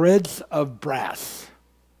threads of brass.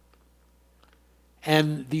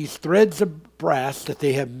 And these threads of brass that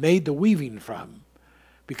they have made the weaving from,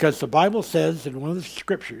 because the Bible says in one of the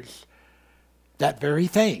scriptures that very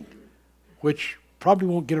thing, which probably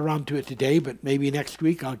won't get around to it today, but maybe next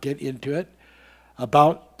week I'll get into it,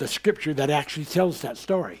 about the scripture that actually tells that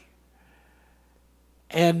story.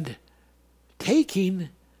 And taking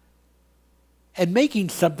and making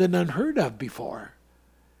something unheard of before.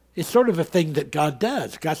 It's sort of a thing that God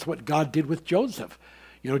does. That's what God did with Joseph.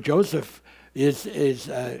 Joseph is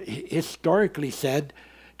historically said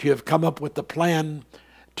to have come up with the plan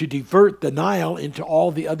to divert the Nile into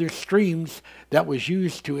all the other streams that was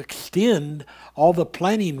used to extend all the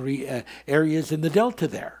planting areas in the delta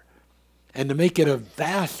there, and to make it a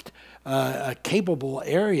vast, capable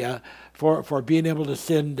area for being able to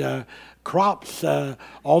send crops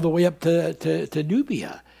all the way up to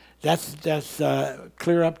Nubia. That's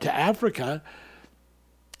clear up to Africa,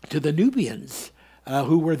 to the Nubians,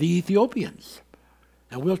 who were the Ethiopians.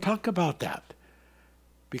 And we'll talk about that,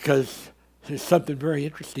 because there's something very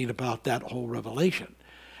interesting about that whole revelation.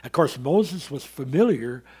 Of course, Moses was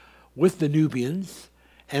familiar with the Nubians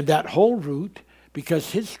and that whole route,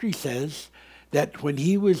 because history says that when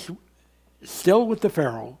he was still with the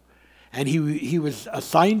Pharaoh and he was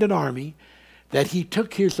assigned an army, that he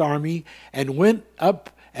took his army and went up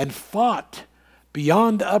and fought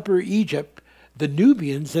beyond Upper Egypt the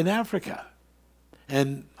Nubians in Africa.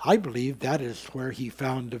 And I believe that is where he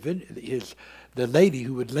found the lady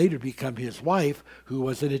who would later become his wife, who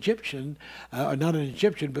was an Egyptian, not an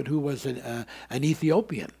Egyptian, but who was an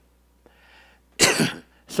Ethiopian.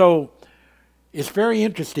 So it's very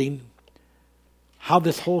interesting how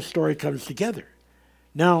this whole story comes together.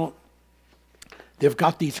 Now, they've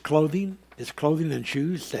got this clothing and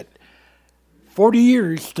shoes that 40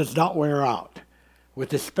 years does not wear out,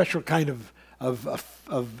 with this special kind of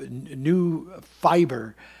new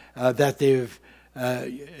fiber that they've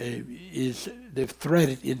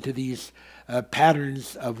threaded into these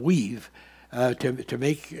patterns of weave to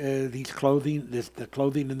make these clothing, the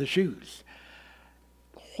clothing and the shoes.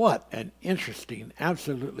 What an interesting,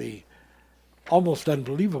 absolutely almost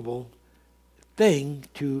unbelievable thing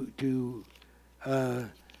to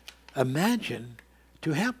imagine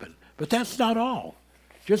to happen. But that's not all.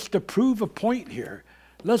 Just to prove a point here,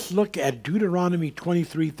 let's look at Deuteronomy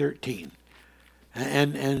 23:13.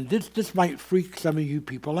 And this might freak some of you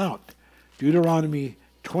people out. Deuteronomy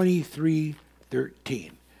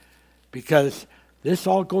 23:13. Because this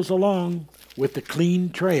all goes along with the clean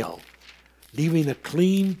trail. Leaving a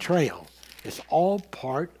clean trail. It's all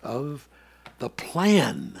part of the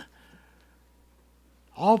plan.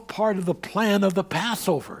 All part of the plan of the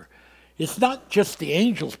Passover. It's not just the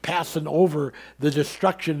angels passing over the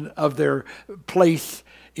destruction of their place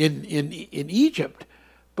in Egypt,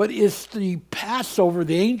 but it's the Passover,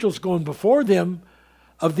 the angels going before them,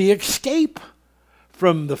 of the escape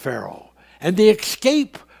from the Pharaoh and the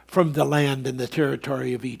escape from the land and the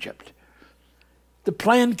territory of Egypt. The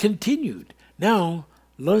plan continued. Now,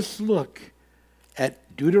 let's look at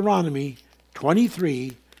Deuteronomy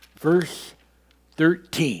 23, verse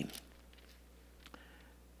 13.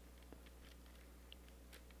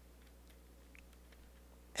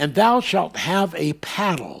 And thou shalt have a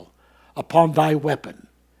paddle upon thy weapon,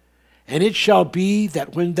 and it shall be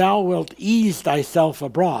that when thou wilt ease thyself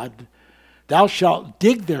abroad, thou shalt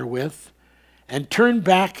dig therewith, and turn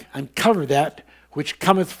back and cover that which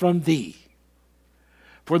cometh from thee.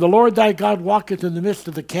 For the Lord thy God walketh in the midst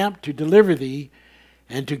of the camp to deliver thee,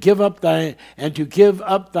 and to give up thine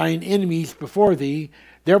enemies before thee.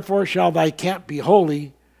 Therefore shall thy camp be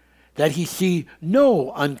holy, that he see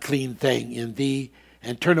no unclean thing in thee,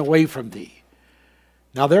 and turn away from thee.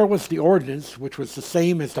 Now there was the ordinance, which was the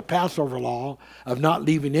same as the Passover law, of not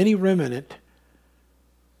leaving any remnant,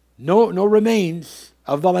 no remains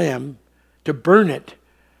of the lamb, to burn it.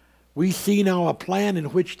 We see now a plan in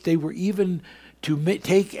which they were even to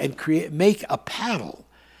take and make a paddle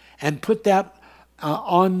and put that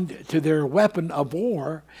on to their weapon of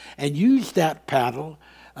war, and use that paddle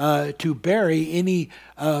to bury any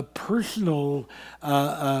personal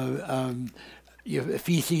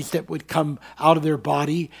feces that would come out of their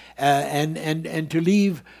body, and to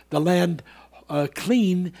leave the land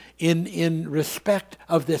clean in respect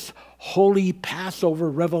of this holy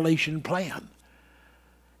Passover revelation plan.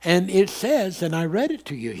 And it says, and I read it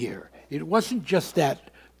to you here, it wasn't just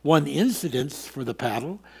that one incidence for the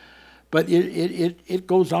paddle, but it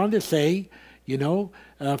goes on to say,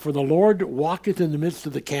 for the Lord walketh in the midst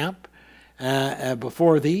of the camp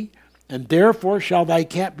before thee, and therefore shall thy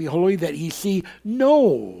camp be holy, that he see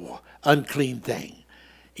no unclean thing.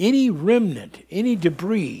 Any remnant, any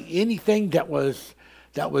debris, anything that was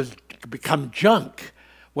become junk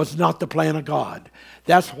was not the plan of God.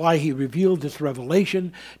 That's why he revealed this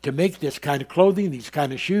revelation, to make this kind of clothing, these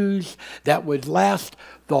kind of shoes that would last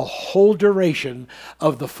the whole duration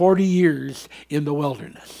of the 40 years in the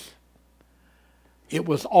wilderness. It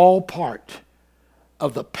was all part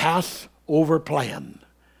of the Passover plan.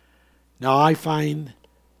 Now I find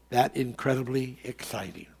that incredibly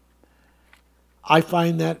exciting. I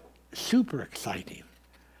find that super exciting.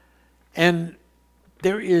 And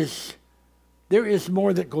there is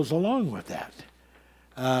more that goes along with that.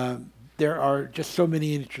 There are just so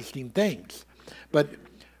many interesting things. But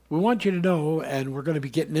we want you to know, and we're going to be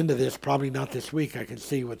getting into this, probably not this week, I can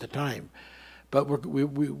see with the time, but we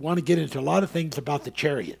want to get into a lot of things about the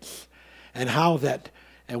chariots, and how that,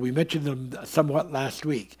 and we mentioned them somewhat last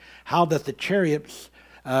week, how that the chariots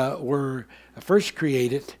were first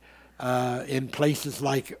created in places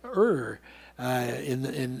like Ur,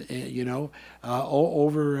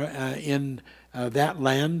 over in that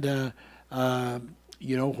land,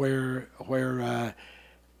 where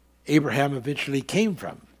Abraham eventually came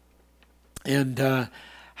from, and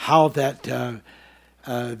how that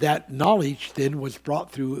that knowledge then was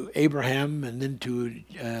brought through Abraham, and then to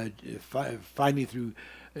finally through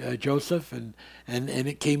Joseph, and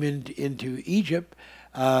it came into Egypt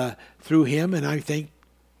through him, and I think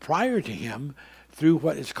prior to him through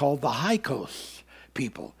what is called the Hyksos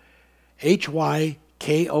people, Hykos,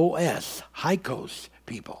 Hykos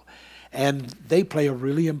people, and they play a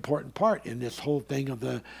really important part in this whole thing of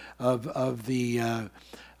the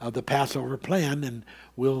Passover plan, and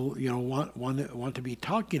we'll want to be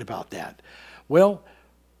talking about that. Well,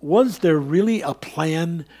 was there really a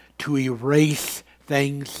plan to erase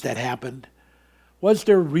things that happened? Was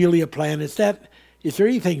there really a plan? Is there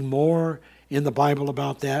anything more in the Bible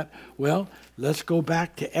about that? Well, let's go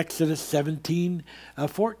back to Exodus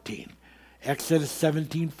 17:14. Exodus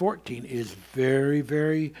 17:14 is very,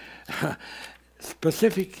 very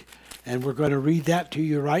specific, and we're going to read that to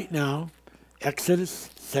you right now. Exodus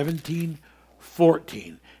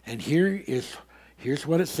 17:14, and here's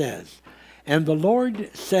what it says. And the Lord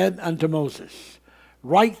said unto Moses,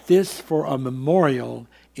 write this for a memorial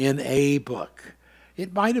in a book.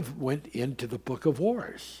 It might have went into the book of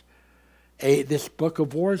Wars. This book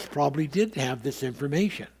of Wars probably did have this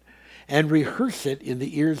information. And rehearse it in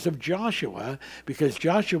the ears of Joshua, because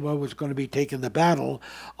Joshua was going to be taking the battle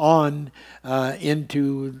on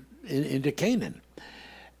into Canaan.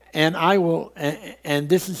 And I will, and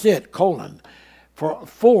this is it,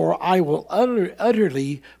 for I will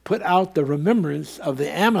utterly put out the remembrance of the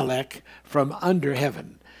Amalek from under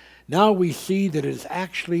heaven. Now we see that it is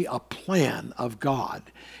actually a plan of God.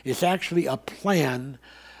 It's actually a plan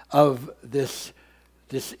of this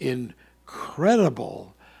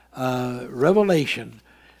incredible revelation,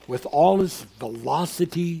 with all its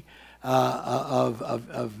velocity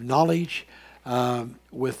of knowledge,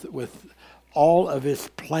 with all of his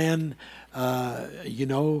plan,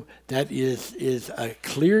 that is a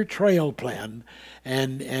clear trail plan,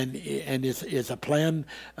 and is a plan,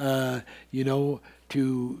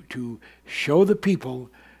 to show the people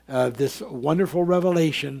this wonderful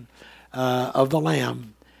revelation of the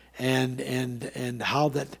Lamb, and how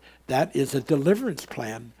that is a deliverance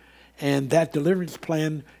plan, and that deliverance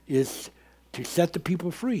plan is to set the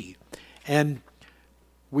people free. And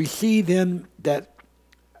we see then that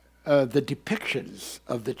the depictions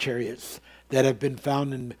of the chariots that have been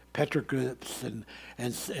found in petroglyphs and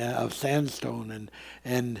of sandstone,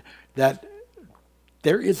 and that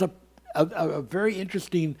there is a very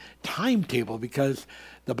interesting timetable, because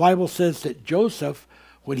the Bible says that Joseph,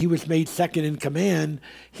 when he was made second in command,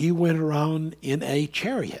 he went around in a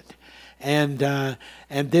chariot. And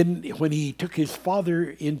then when he took his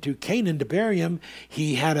father into Canaan to bury him,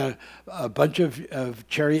 he had a bunch of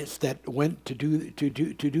chariots that went to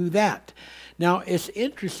do that. Now, it's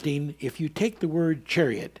interesting, if you take the word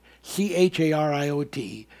chariot,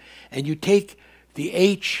 C-H-A-R-I-O-T, and you take the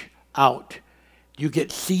H out, you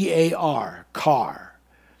get C-A-R, car.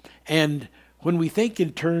 And when we think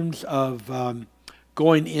in terms of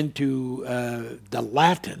going into the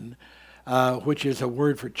Latin, which is a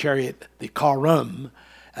word for chariot, the carum,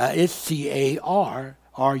 it's C-A-R-R-U-M.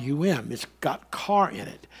 It's got car in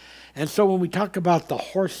it. And so when we talk about the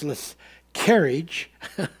horseless carriage,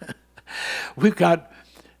 we've got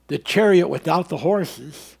the chariot without the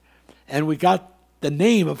horses, and we got the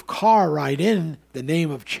name of car right in the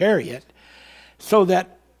name of chariot, so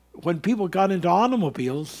that when people got into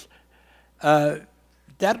automobiles,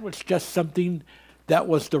 that was just something that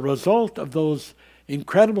was the result of those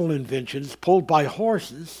incredible inventions pulled by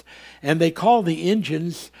horses, and they call the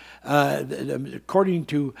engines, according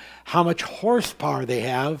to how much horsepower they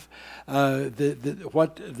have,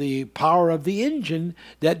 what the power of the engine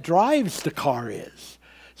that drives the car is.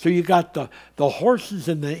 So you got the horses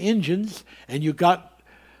and the engines, and you got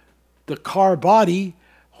the car body,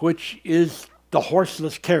 which is the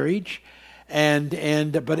horseless carriage,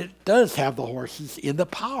 but it does have the horses in the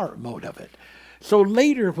power mode of it. So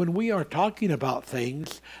later, when we are talking about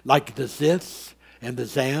things like the Ziths and the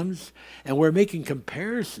Zams, and we're making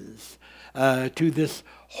comparisons to this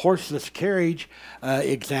horseless carriage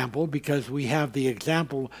example, because we have the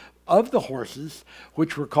example of the horses,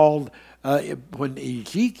 which were called when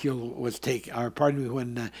Ezekiel was taken, or pardon me,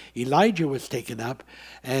 when Elijah was taken up,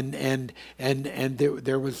 and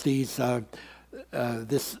there was these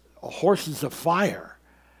this horses of fire.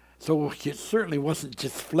 So it certainly wasn't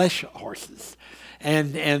just flesh horses.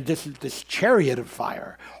 And this chariot of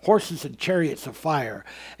fire, horses and chariots of fire.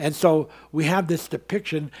 And so we have this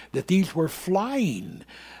depiction that these were flying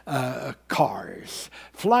cars,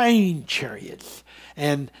 flying chariots.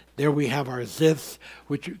 And there we have our ziths,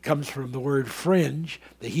 which comes from the word fringe,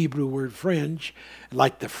 the Hebrew word fringe,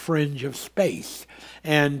 like the fringe of space.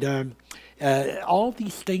 And all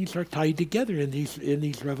these things are tied together in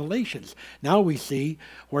these revelations. Now we see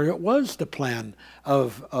where it was the plan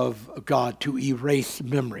of God to erase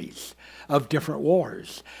memories of different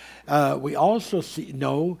wars. We also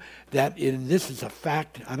know that, this is a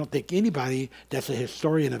fact, I don't think anybody that's a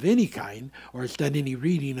historian of any kind or has done any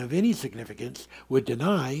reading of any significance would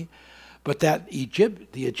deny, but that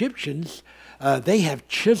the Egyptians, they have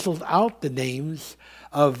chiseled out the names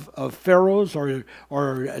of pharaohs or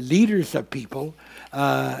leaders of people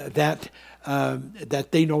that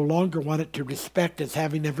they no longer wanted to respect as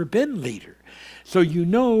having ever been leader. So you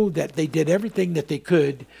know that they did everything that they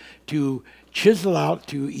could to chisel out,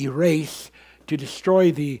 to erase, to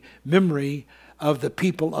destroy the memory of the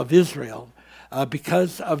people of Israel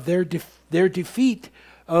because of their defeat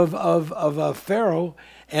of a pharaoh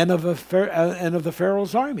and of the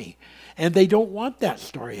pharaoh's army. And they don't want that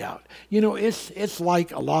story out. You know, it's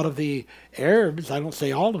like a lot of the Arabs, I don't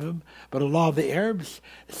say all of them, but a lot of the Arabs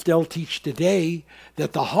still teach today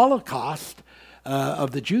that the Holocaust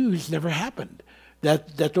of the Jews never happened.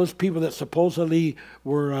 That those people that supposedly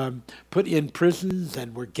were put in prisons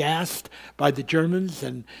and were gassed by the Germans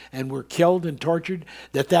and were killed and tortured,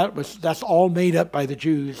 that's all made up by the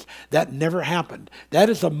Jews. That never happened.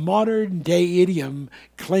 That is a modern day idiom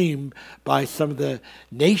claimed by some of the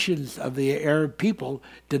nations of the Arab people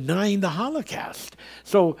denying the Holocaust.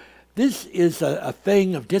 So this is a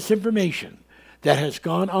thing of disinformation that has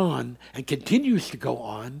gone on and continues to go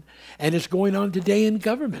on and is going on today in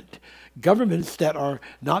government. Governments that are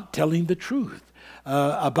not telling the truth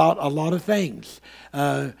about a lot of things,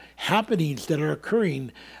 happenings that are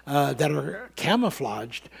occurring that are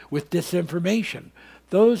camouflaged with disinformation.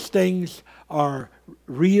 Those things are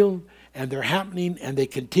real and they're happening and they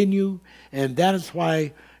continue, and that is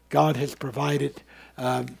why God has provided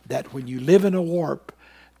that when you live in a warp,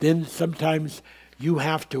 then sometimes you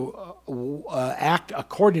have to act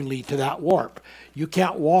accordingly to that warp. You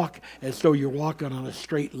can't walk as though you're walking on a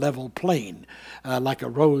straight level plane, like a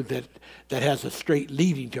road that has a straight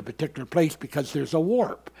leading to a particular place, because there's a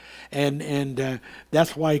warp. And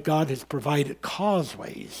that's why God has provided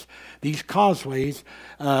causeways. These causeways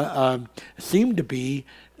seem to be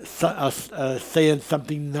saying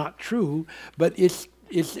something not true, but it's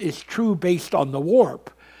true based on the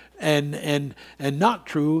warp. And not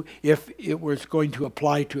true if it was going to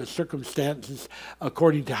apply to a circumstances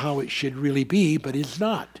according to how it should really be, but is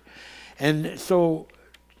not. And so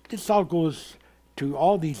this all goes to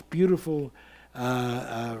all these beautiful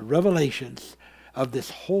revelations of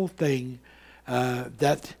this whole thing,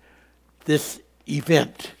 that this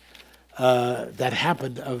event that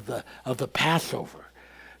happened of the Passover,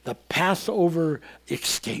 the Passover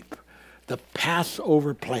escape, the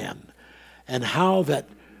Passover plan, and how that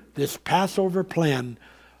this Passover plan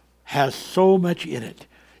has so much in it.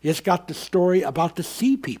 It's got the story about the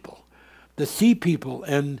sea people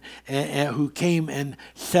and who came and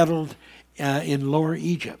settled in Lower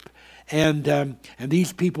Egypt. And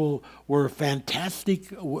these people were fantastic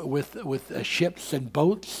with ships and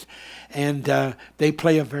boats, and they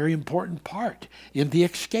play a very important part in the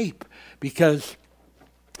escape, because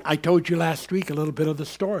I told you last week a little bit of the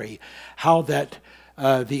story, how that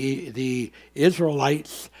the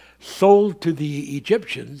Israelites sold to the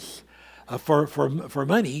Egyptians for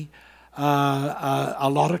money a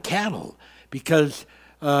lot of cattle, because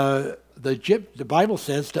the Bible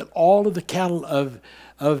says that all of the cattle of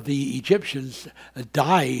the Egyptians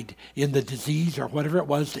died in the disease or whatever it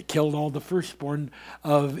was that killed all the firstborn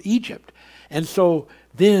of Egypt. And so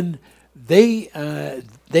then they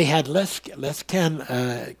had less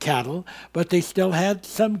cattle, but they still had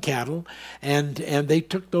some cattle, and they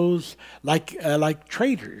took those like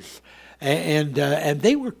traders, and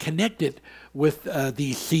they were connected with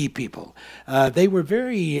these sea people. They were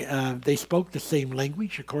they spoke the same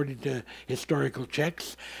language according to historical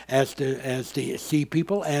checks as the sea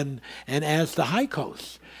people and as the high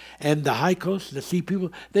coast. And the high coast, the sea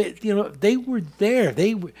people, they were there.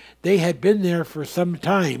 They had been there for some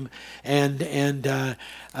time, and in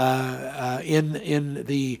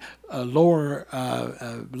the lower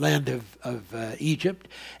land of Egypt,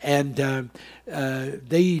 and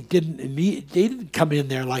they didn't come in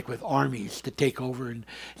there like with armies to take over and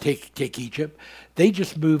take Egypt. They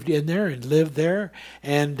just moved in there and lived there,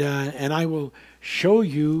 and I will show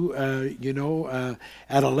you,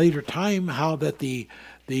 at a later time, how that the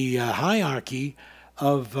hierarchy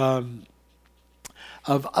of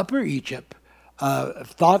Upper Egypt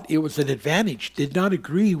thought it was an advantage, did not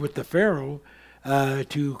agree with the Pharaoh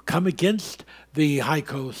to come against the high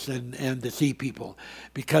coast and the sea people,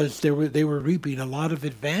 because they were reaping a lot of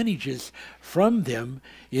advantages from them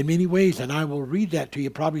in many ways. And I will read that to you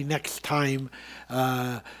probably next time,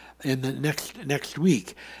 in the next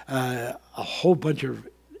week, a whole bunch of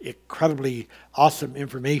incredibly awesome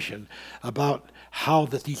information about how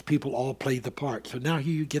that these people all played the part. So now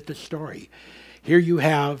here you get the story. Here you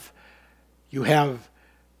have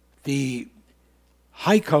the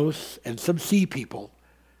high coast and some sea people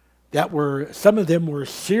some of them were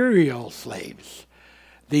serial slaves.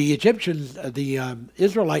 The Egyptians, the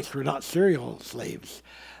Israelites were not serial slaves.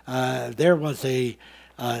 There was a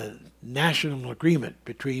national agreement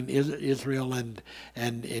between Israel and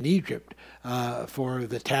Egypt for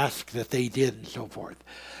the task that they did and so forth.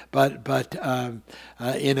 But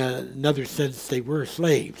in another sense, they were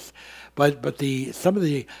slaves. But some of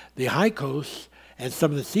the high coast and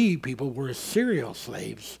some of the sea people were serial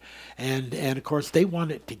slaves, and of course they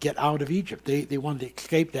wanted to get out of Egypt. They wanted to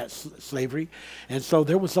escape that slavery, and so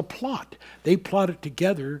there was a plot. They plotted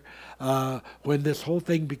together when this whole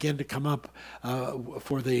thing began to come up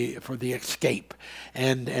for the escape,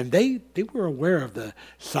 and they were aware of the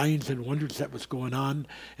signs and wonders that was going on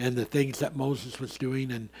and the things that Moses was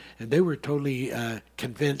doing, and they were totally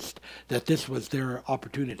convinced that this was their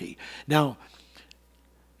opportunity. Now,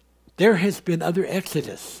 there has been other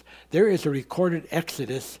exodus. There is a recorded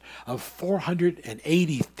exodus of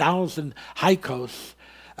 480,000 high coast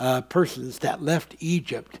persons that left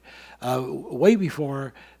Egypt way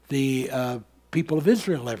before the people of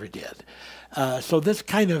Israel ever did. So this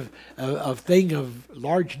kind of thing of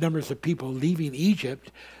large numbers of people leaving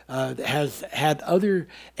Egypt has had other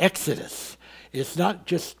exodus. It's not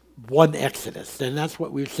just one exodus, and that's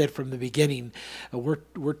what we've said from the beginning.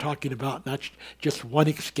 We're talking about not just one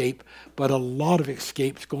escape, but a lot of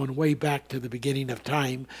escapes going way back to the beginning of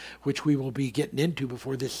time, which we will be getting into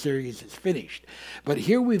before this series is finished. But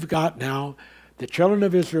here we've got now the children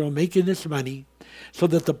of Israel making this money, so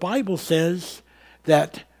that the Bible says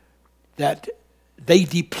that they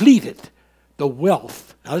depleted the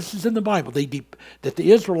wealth. Now this is in the Bible. That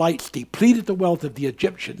the Israelites depleted the wealth of the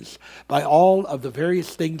Egyptians by all of the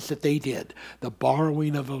various things that they did. The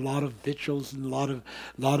borrowing of a lot of victuals and a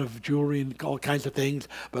lot of jewelry and all kinds of things,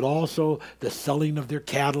 but also the selling of their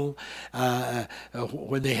cattle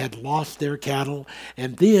when they had lost their cattle,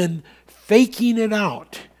 and then faking it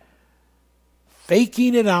out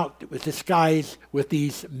with this guys, with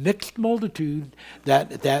these mixed multitude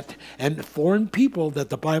and foreign people that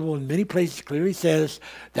the Bible in many places clearly says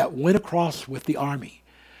that went across with the army.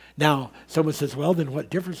 Now, someone says, well, then what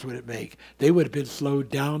difference would it make? They would have been slowed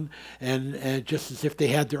down and just as if they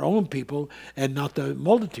had their own people and not the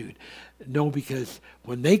multitude. No, because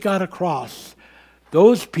when they got across,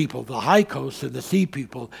 those people, the high coast and the sea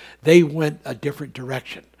people, they went a different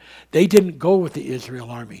direction. They didn't go with the Israel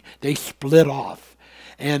army. They split off.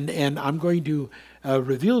 And I'm going to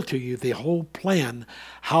reveal to you the whole plan,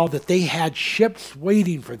 how that they had ships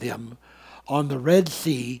waiting for them on the Red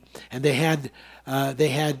Sea, and they had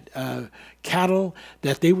cattle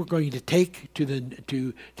that they were going to take to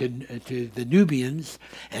the Nubians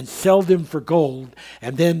and sell them for gold,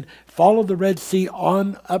 and then follow the Red Sea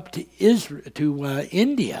on up to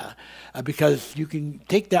India, because you can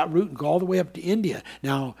take that route and go all the way up to India.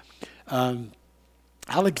 Now,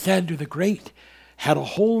 Alexander the Great had a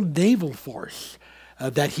whole naval force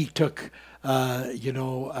that he took on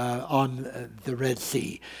the Red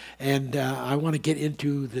Sea. And I want to get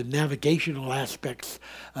into the navigational aspects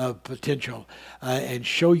of potential and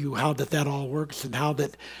show you how that all works, and how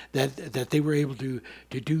that they were able to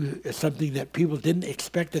do something that people didn't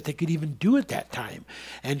expect that they could even do at that time,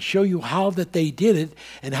 and show you how that they did it,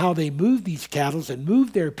 and how they moved these cattle and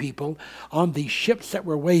moved their people on these ships that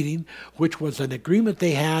were waiting, which was an agreement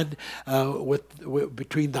they had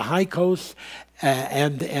between the high coast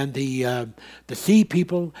and the sea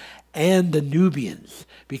people and the Nubians,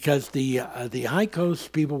 because the high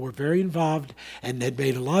coast people were very involved and had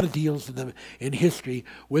made a lot of deals in history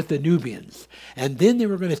with the Nubians. And then they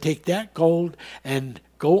were going to take that gold and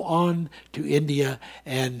go on to India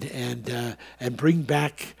and bring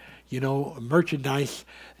back merchandise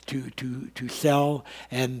to sell,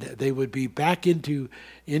 and they would be back into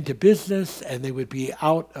business, and they would be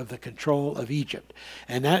out of the control of Egypt.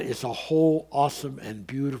 And that is a whole awesome and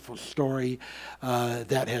beautiful story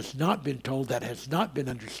that has not been told, that has not been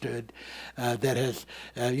understood, that has,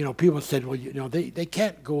 people said, well, they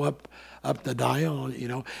can't go up the Nile,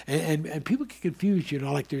 and people get confused,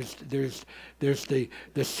 like there's the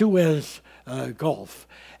Suez Gulf,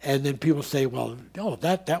 and then people say, well, no,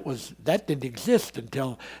 that didn't exist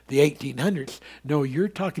until the 1800s. No, you're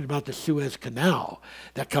talking about the Suez Canal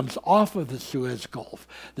that comes off of the Suez Gulf.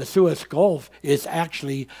 The Suez Gulf is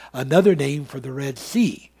actually another name for the Red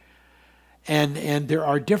Sea. And there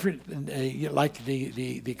are different, like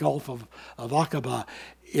the Gulf of Aqaba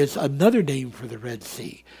is another name for the Red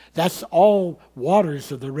Sea. That's all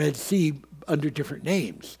waters of the Red Sea under different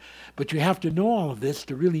names. But you have to know all of this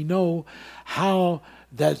to really know how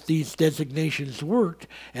that these designations worked,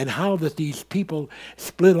 and how that these people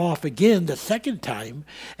split off again the second time,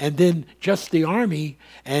 and then just the army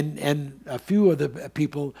and a few of the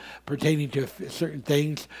people pertaining to certain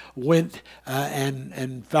things went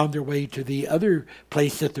and found their way to the other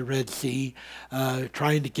place at the Red Sea,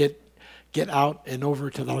 trying to get out and over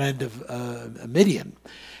to the land of Midian,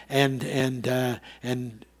 and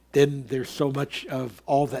then there's so much of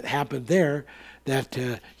all that happened there that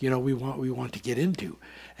we want to get into,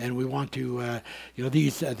 and we want to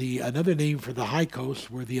another name for the high coast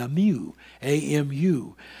were the Amu,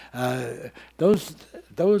 AMU.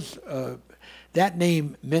 That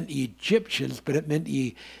name meant Egyptians, but it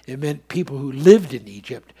meant people who lived in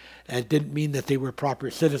Egypt, and it didn't mean that they were proper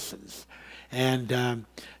citizens. And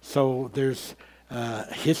so there's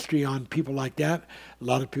history on people like that. A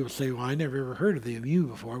lot of people say, well, I never ever heard of the Amu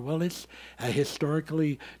before. Well, it's a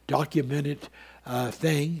historically documented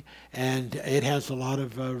thing, and it has a lot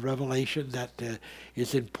of revelation that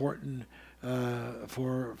is important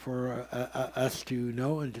for us to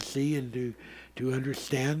know and to see and to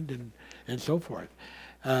understand and so forth.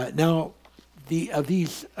 Now,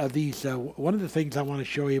 one of the things I want to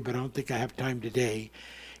show you, but I don't think I have time today,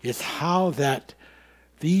 is how that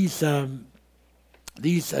these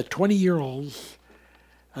 20-year-olds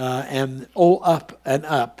and up and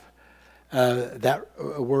up that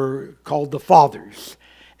were called the fathers,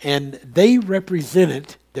 and they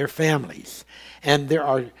represented their families. And there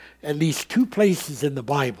are at least 2 places in the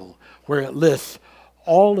Bible where it lists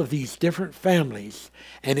all of these different families,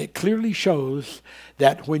 and it clearly shows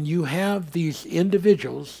that when you have these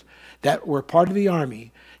individuals that were part of the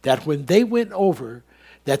army, that when they went over,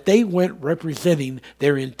 that they went representing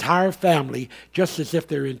their entire family, just as if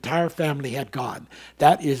their entire family had gone.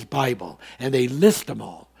 That is Bible. And they list them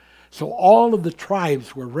all. So all of the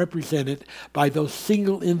tribes were represented by those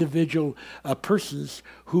single individual persons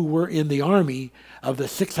who were in the army of the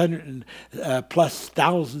 600 plus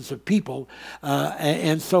thousands of people.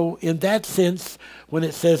 And so in that sense, when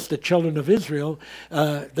it says the children of Israel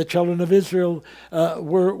were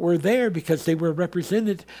there because they were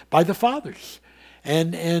represented by the fathers.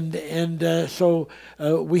 So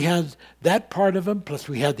we had that part of them, plus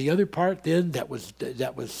we had the other part then that was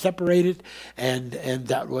separated, and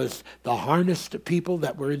that was the harnessed people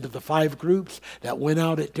that were into the 5 groups that went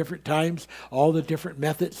out at different times, all the different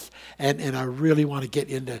methods, and I really want to get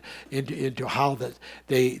into how that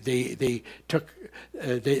they took.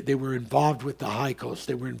 They were involved with the high coast.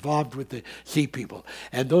 They were involved with the sea people,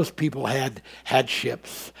 and those people had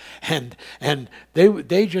ships, and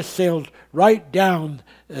they just sailed right down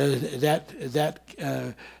that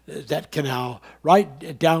canal,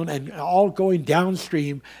 right down, and all going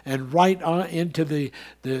downstream and right on into the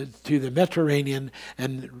Mediterranean,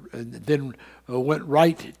 and then went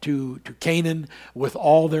right to Canaan with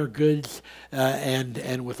all their goods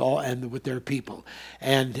and with their people,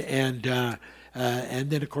 and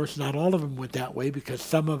then, of course, not all of them went that way, because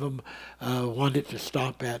some of them wanted to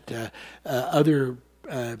stop at other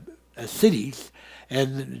cities,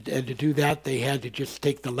 and to do that, they had to just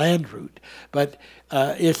take the land route. But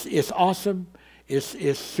it's awesome.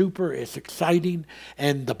 It's super. It's exciting,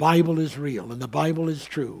 and the Bible is real, and the Bible is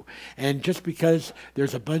true. And just because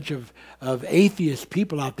there's a bunch of atheist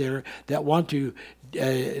people out there that want to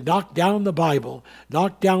knock down the Bible,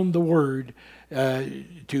 knock down the Word,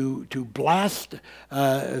 to blast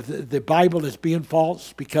the Bible as being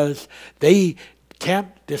false, because they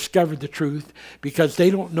can't discover the truth, because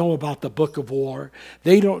they don't know about the Book of War.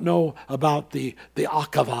 They don't know about the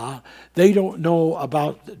Akava. They don't know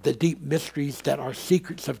about the deep mysteries that are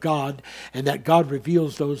secrets of God, and that God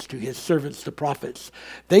reveals those to his servants, the prophets.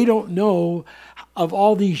 They don't know of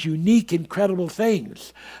all these unique, incredible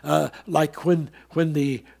things, like when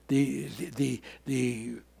the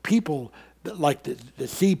people, like the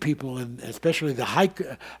sea people, and especially the high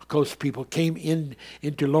coast people, came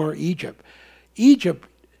into Lower Egypt. Egypt,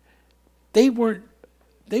 they weren't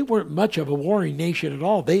much of a warring nation at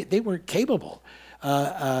all. They weren't capable.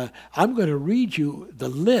 I'm going to read you the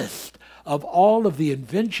list of all of the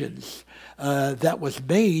inventions that was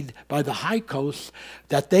made by the high coast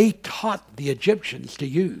that they taught the Egyptians to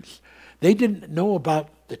use. They didn't know about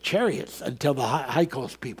the chariots until the high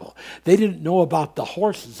coast people. They didn't know about the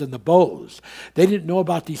horses and the bows. They didn't know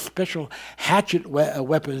about these special hatchet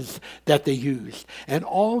weapons that they used, and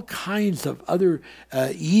all kinds of other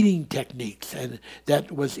eating techniques, and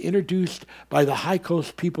that was introduced by the high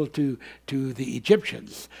coast people to the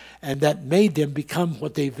Egyptians, and that made them become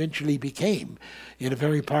what they eventually became in a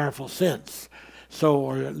very powerful sense. So,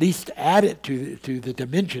 or at least added to the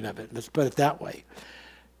dimension of it. Let's put it that way.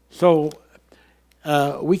 So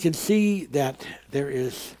we can see that there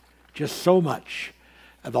is just so much.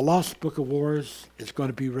 The lost book of wars is going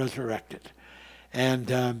to be resurrected.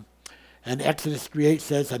 And Exodus 3:8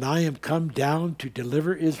 says, "And I am come down to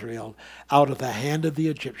deliver Israel out of the hand of the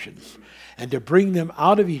Egyptians, and to bring them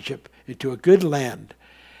out of Egypt into a good land,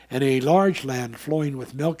 and a large land flowing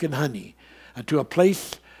with milk and honey, unto a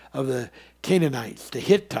place of the Canaanites, the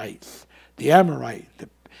Hittites, the Amorite,"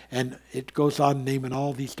 and it goes on naming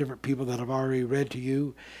all these different people that I've already read to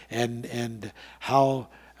you, and how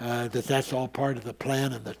that's all part of the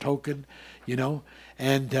plan and the token,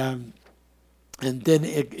 and then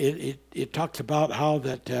it talks about how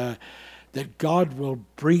that God will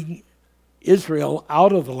bring Israel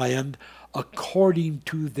out of the land according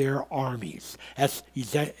to their armies. That's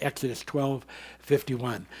Exodus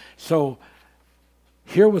 12:51. So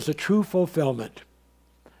here was a true fulfillment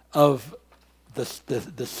of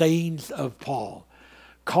the sayings of Paul,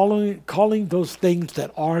 calling those things that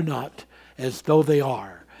are not as though they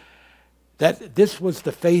are. That this was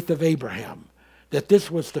the faith of Abraham, that this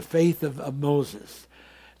was the faith of Moses,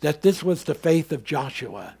 that this was the faith of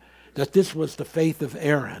Joshua, that this was the faith of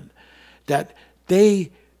Aaron, that they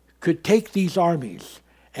could take these armies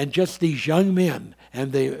and just these young men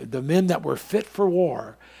and the men that were fit for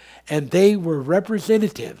war, and they were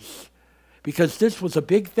representatives, because this was a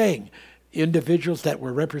big thing. Individuals that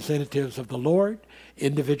were representatives of the Lord,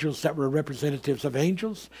 individuals that were representatives of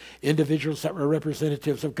angels, individuals that were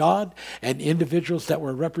representatives of God, and individuals that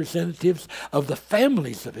were representatives of the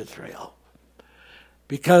families of Israel.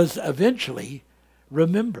 Because eventually,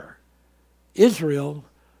 remember, Israel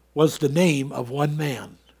was the name of one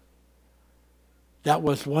man. That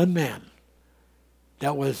was one man.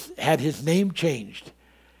 that had his name changed,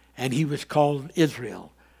 and he was called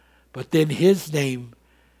Israel. But then his name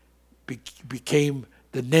became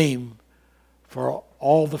the name for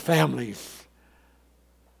all the families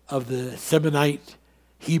of the Seminite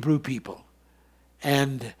Hebrew people.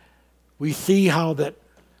 And we see how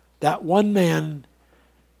that one man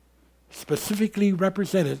specifically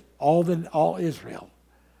represented all Israel.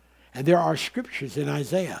 And there are scriptures in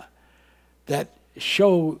Isaiah that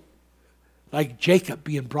show like Jacob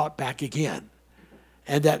being brought back again.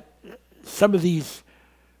 And that some of these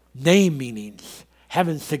name meanings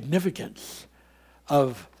having significance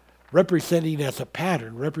of representing as a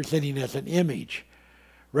pattern, representing as an image,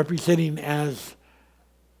 representing as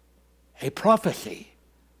a prophecy.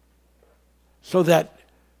 So that,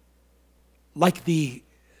 like the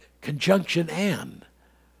conjunction and,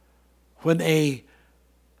 when a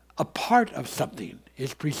part of something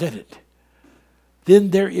is presented,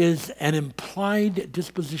 then there is an implied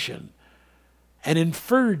disposition, an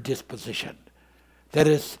inferred disposition that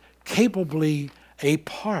is capably a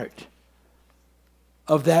part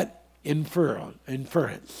of that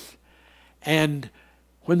inference. And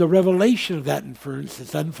when the revelation of that inference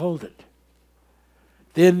is unfolded,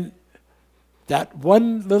 then that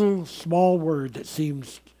one little small word that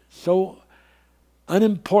seems so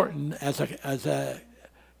unimportant as a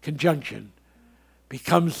conjunction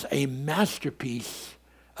becomes a masterpiece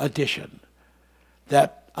addition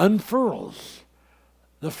that unfurls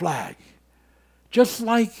the flag. Just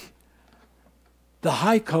like the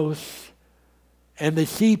high coast and the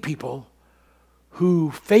sea people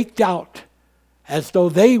who faked out as though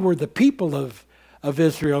they were the people of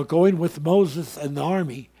Israel going with Moses and the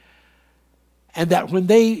army, and that when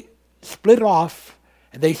they split off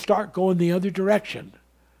and they start going the other direction,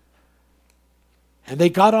 and they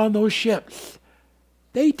got on those ships,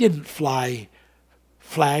 they didn't fly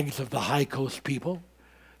flags of the high coast people.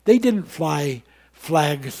 They didn't fly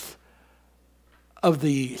flags of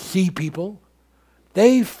the sea people.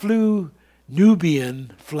 They flew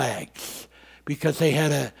Nubian flags because they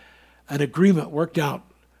had an agreement worked out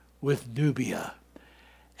with Nubia.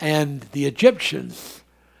 And the Egyptians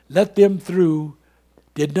let them through,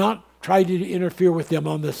 did not try to interfere with them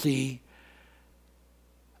on the sea,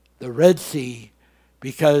 the Red Sea,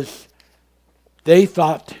 because they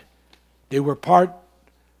thought they were part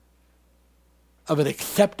of an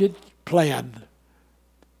accepted plan,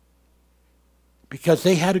 because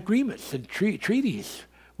they had agreements and treaties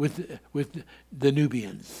with the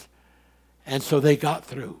Nubians. And so they got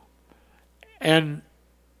through. And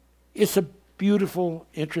it's a beautiful,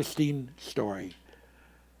 interesting story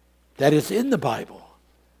that is in the Bible,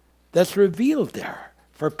 that's revealed there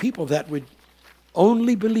for people that would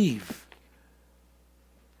only believe.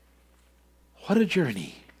 What a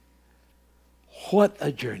journey. What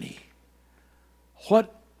a journey.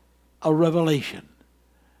 What a revelation.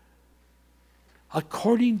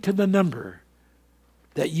 According to the number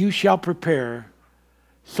that you shall prepare,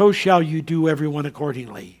 so shall you do everyone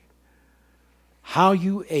accordingly. How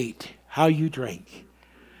you ate, how you drank,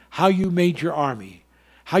 how you made your army,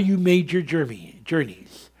 how you made your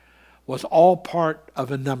journeys, was all part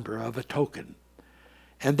of a number, of a token.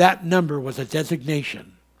 And that number was a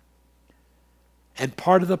designation and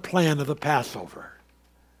part of the plan of the Passover.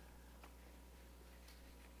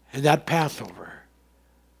 And that Passover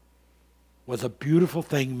was a beautiful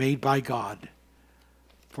thing made by God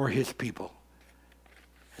for his people.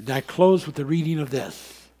 And I close with the reading of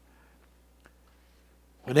this.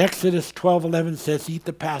 When Exodus 12:11 says, eat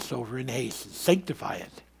the Passover in haste and sanctify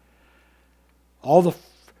it, all the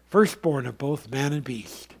firstborn of both man and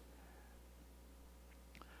beast.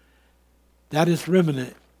 That is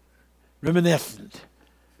reminiscent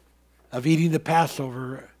of eating the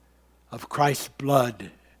Passover of Christ's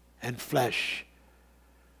blood and flesh.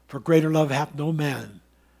 For greater love hath no man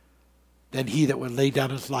than he that would lay down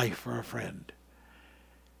his life for a friend.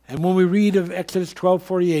 And when we read of Exodus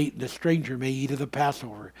 12:48, the stranger may eat of the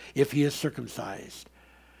Passover if he is circumcised,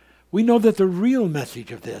 we know that the real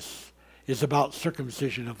message of this is about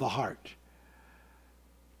circumcision of the heart.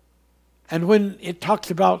 And when it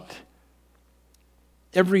talks about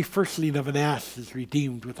every firstling of an ass is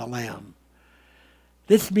redeemed with a lamb,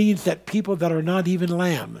 this means that people that are not even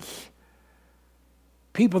lambs,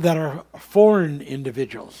 people that are foreign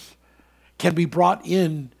individuals, can be brought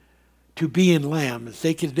in to being lambs.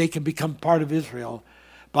 They can become part of Israel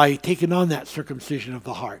by taking on that circumcision of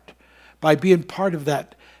the heart, by being part of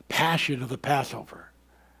that passion of the Passover.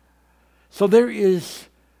 So there is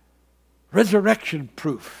resurrection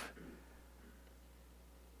proof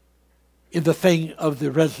in the thing of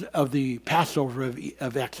the Passover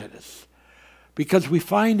of Exodus. Because we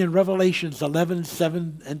find in Revelations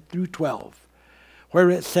 11:7 and through 12, where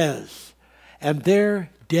it says, "And their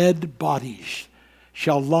dead bodies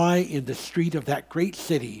shall lie in the street of that great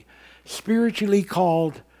city, spiritually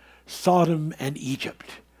called Sodom and Egypt,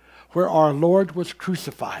 where our Lord was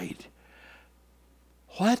crucified."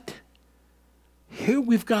 What? Here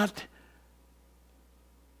we've got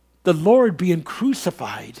the Lord being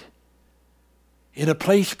crucified in a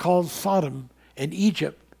place called Sodom and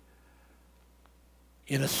Egypt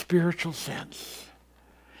in a spiritual sense.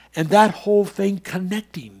 And that whole thing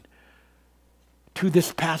connecting to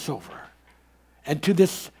this Passover and to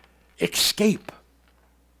this escape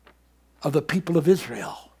of the people of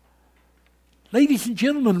Israel. Ladies and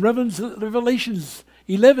gentlemen, Revelations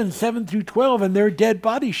 11:7 through 12, "And their dead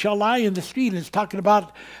bodies shall lie in the street." And it's talking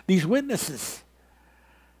about these witnesses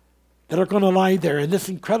that are going to lie there in this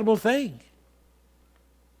incredible thing.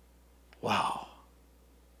 Wow.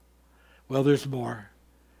 Well, there's more,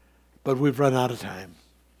 but we've run out of time.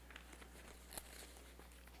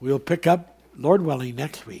 We'll pick up, Lord willing,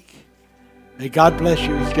 next week. May God bless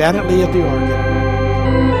you. It's Janet Lee at the organ.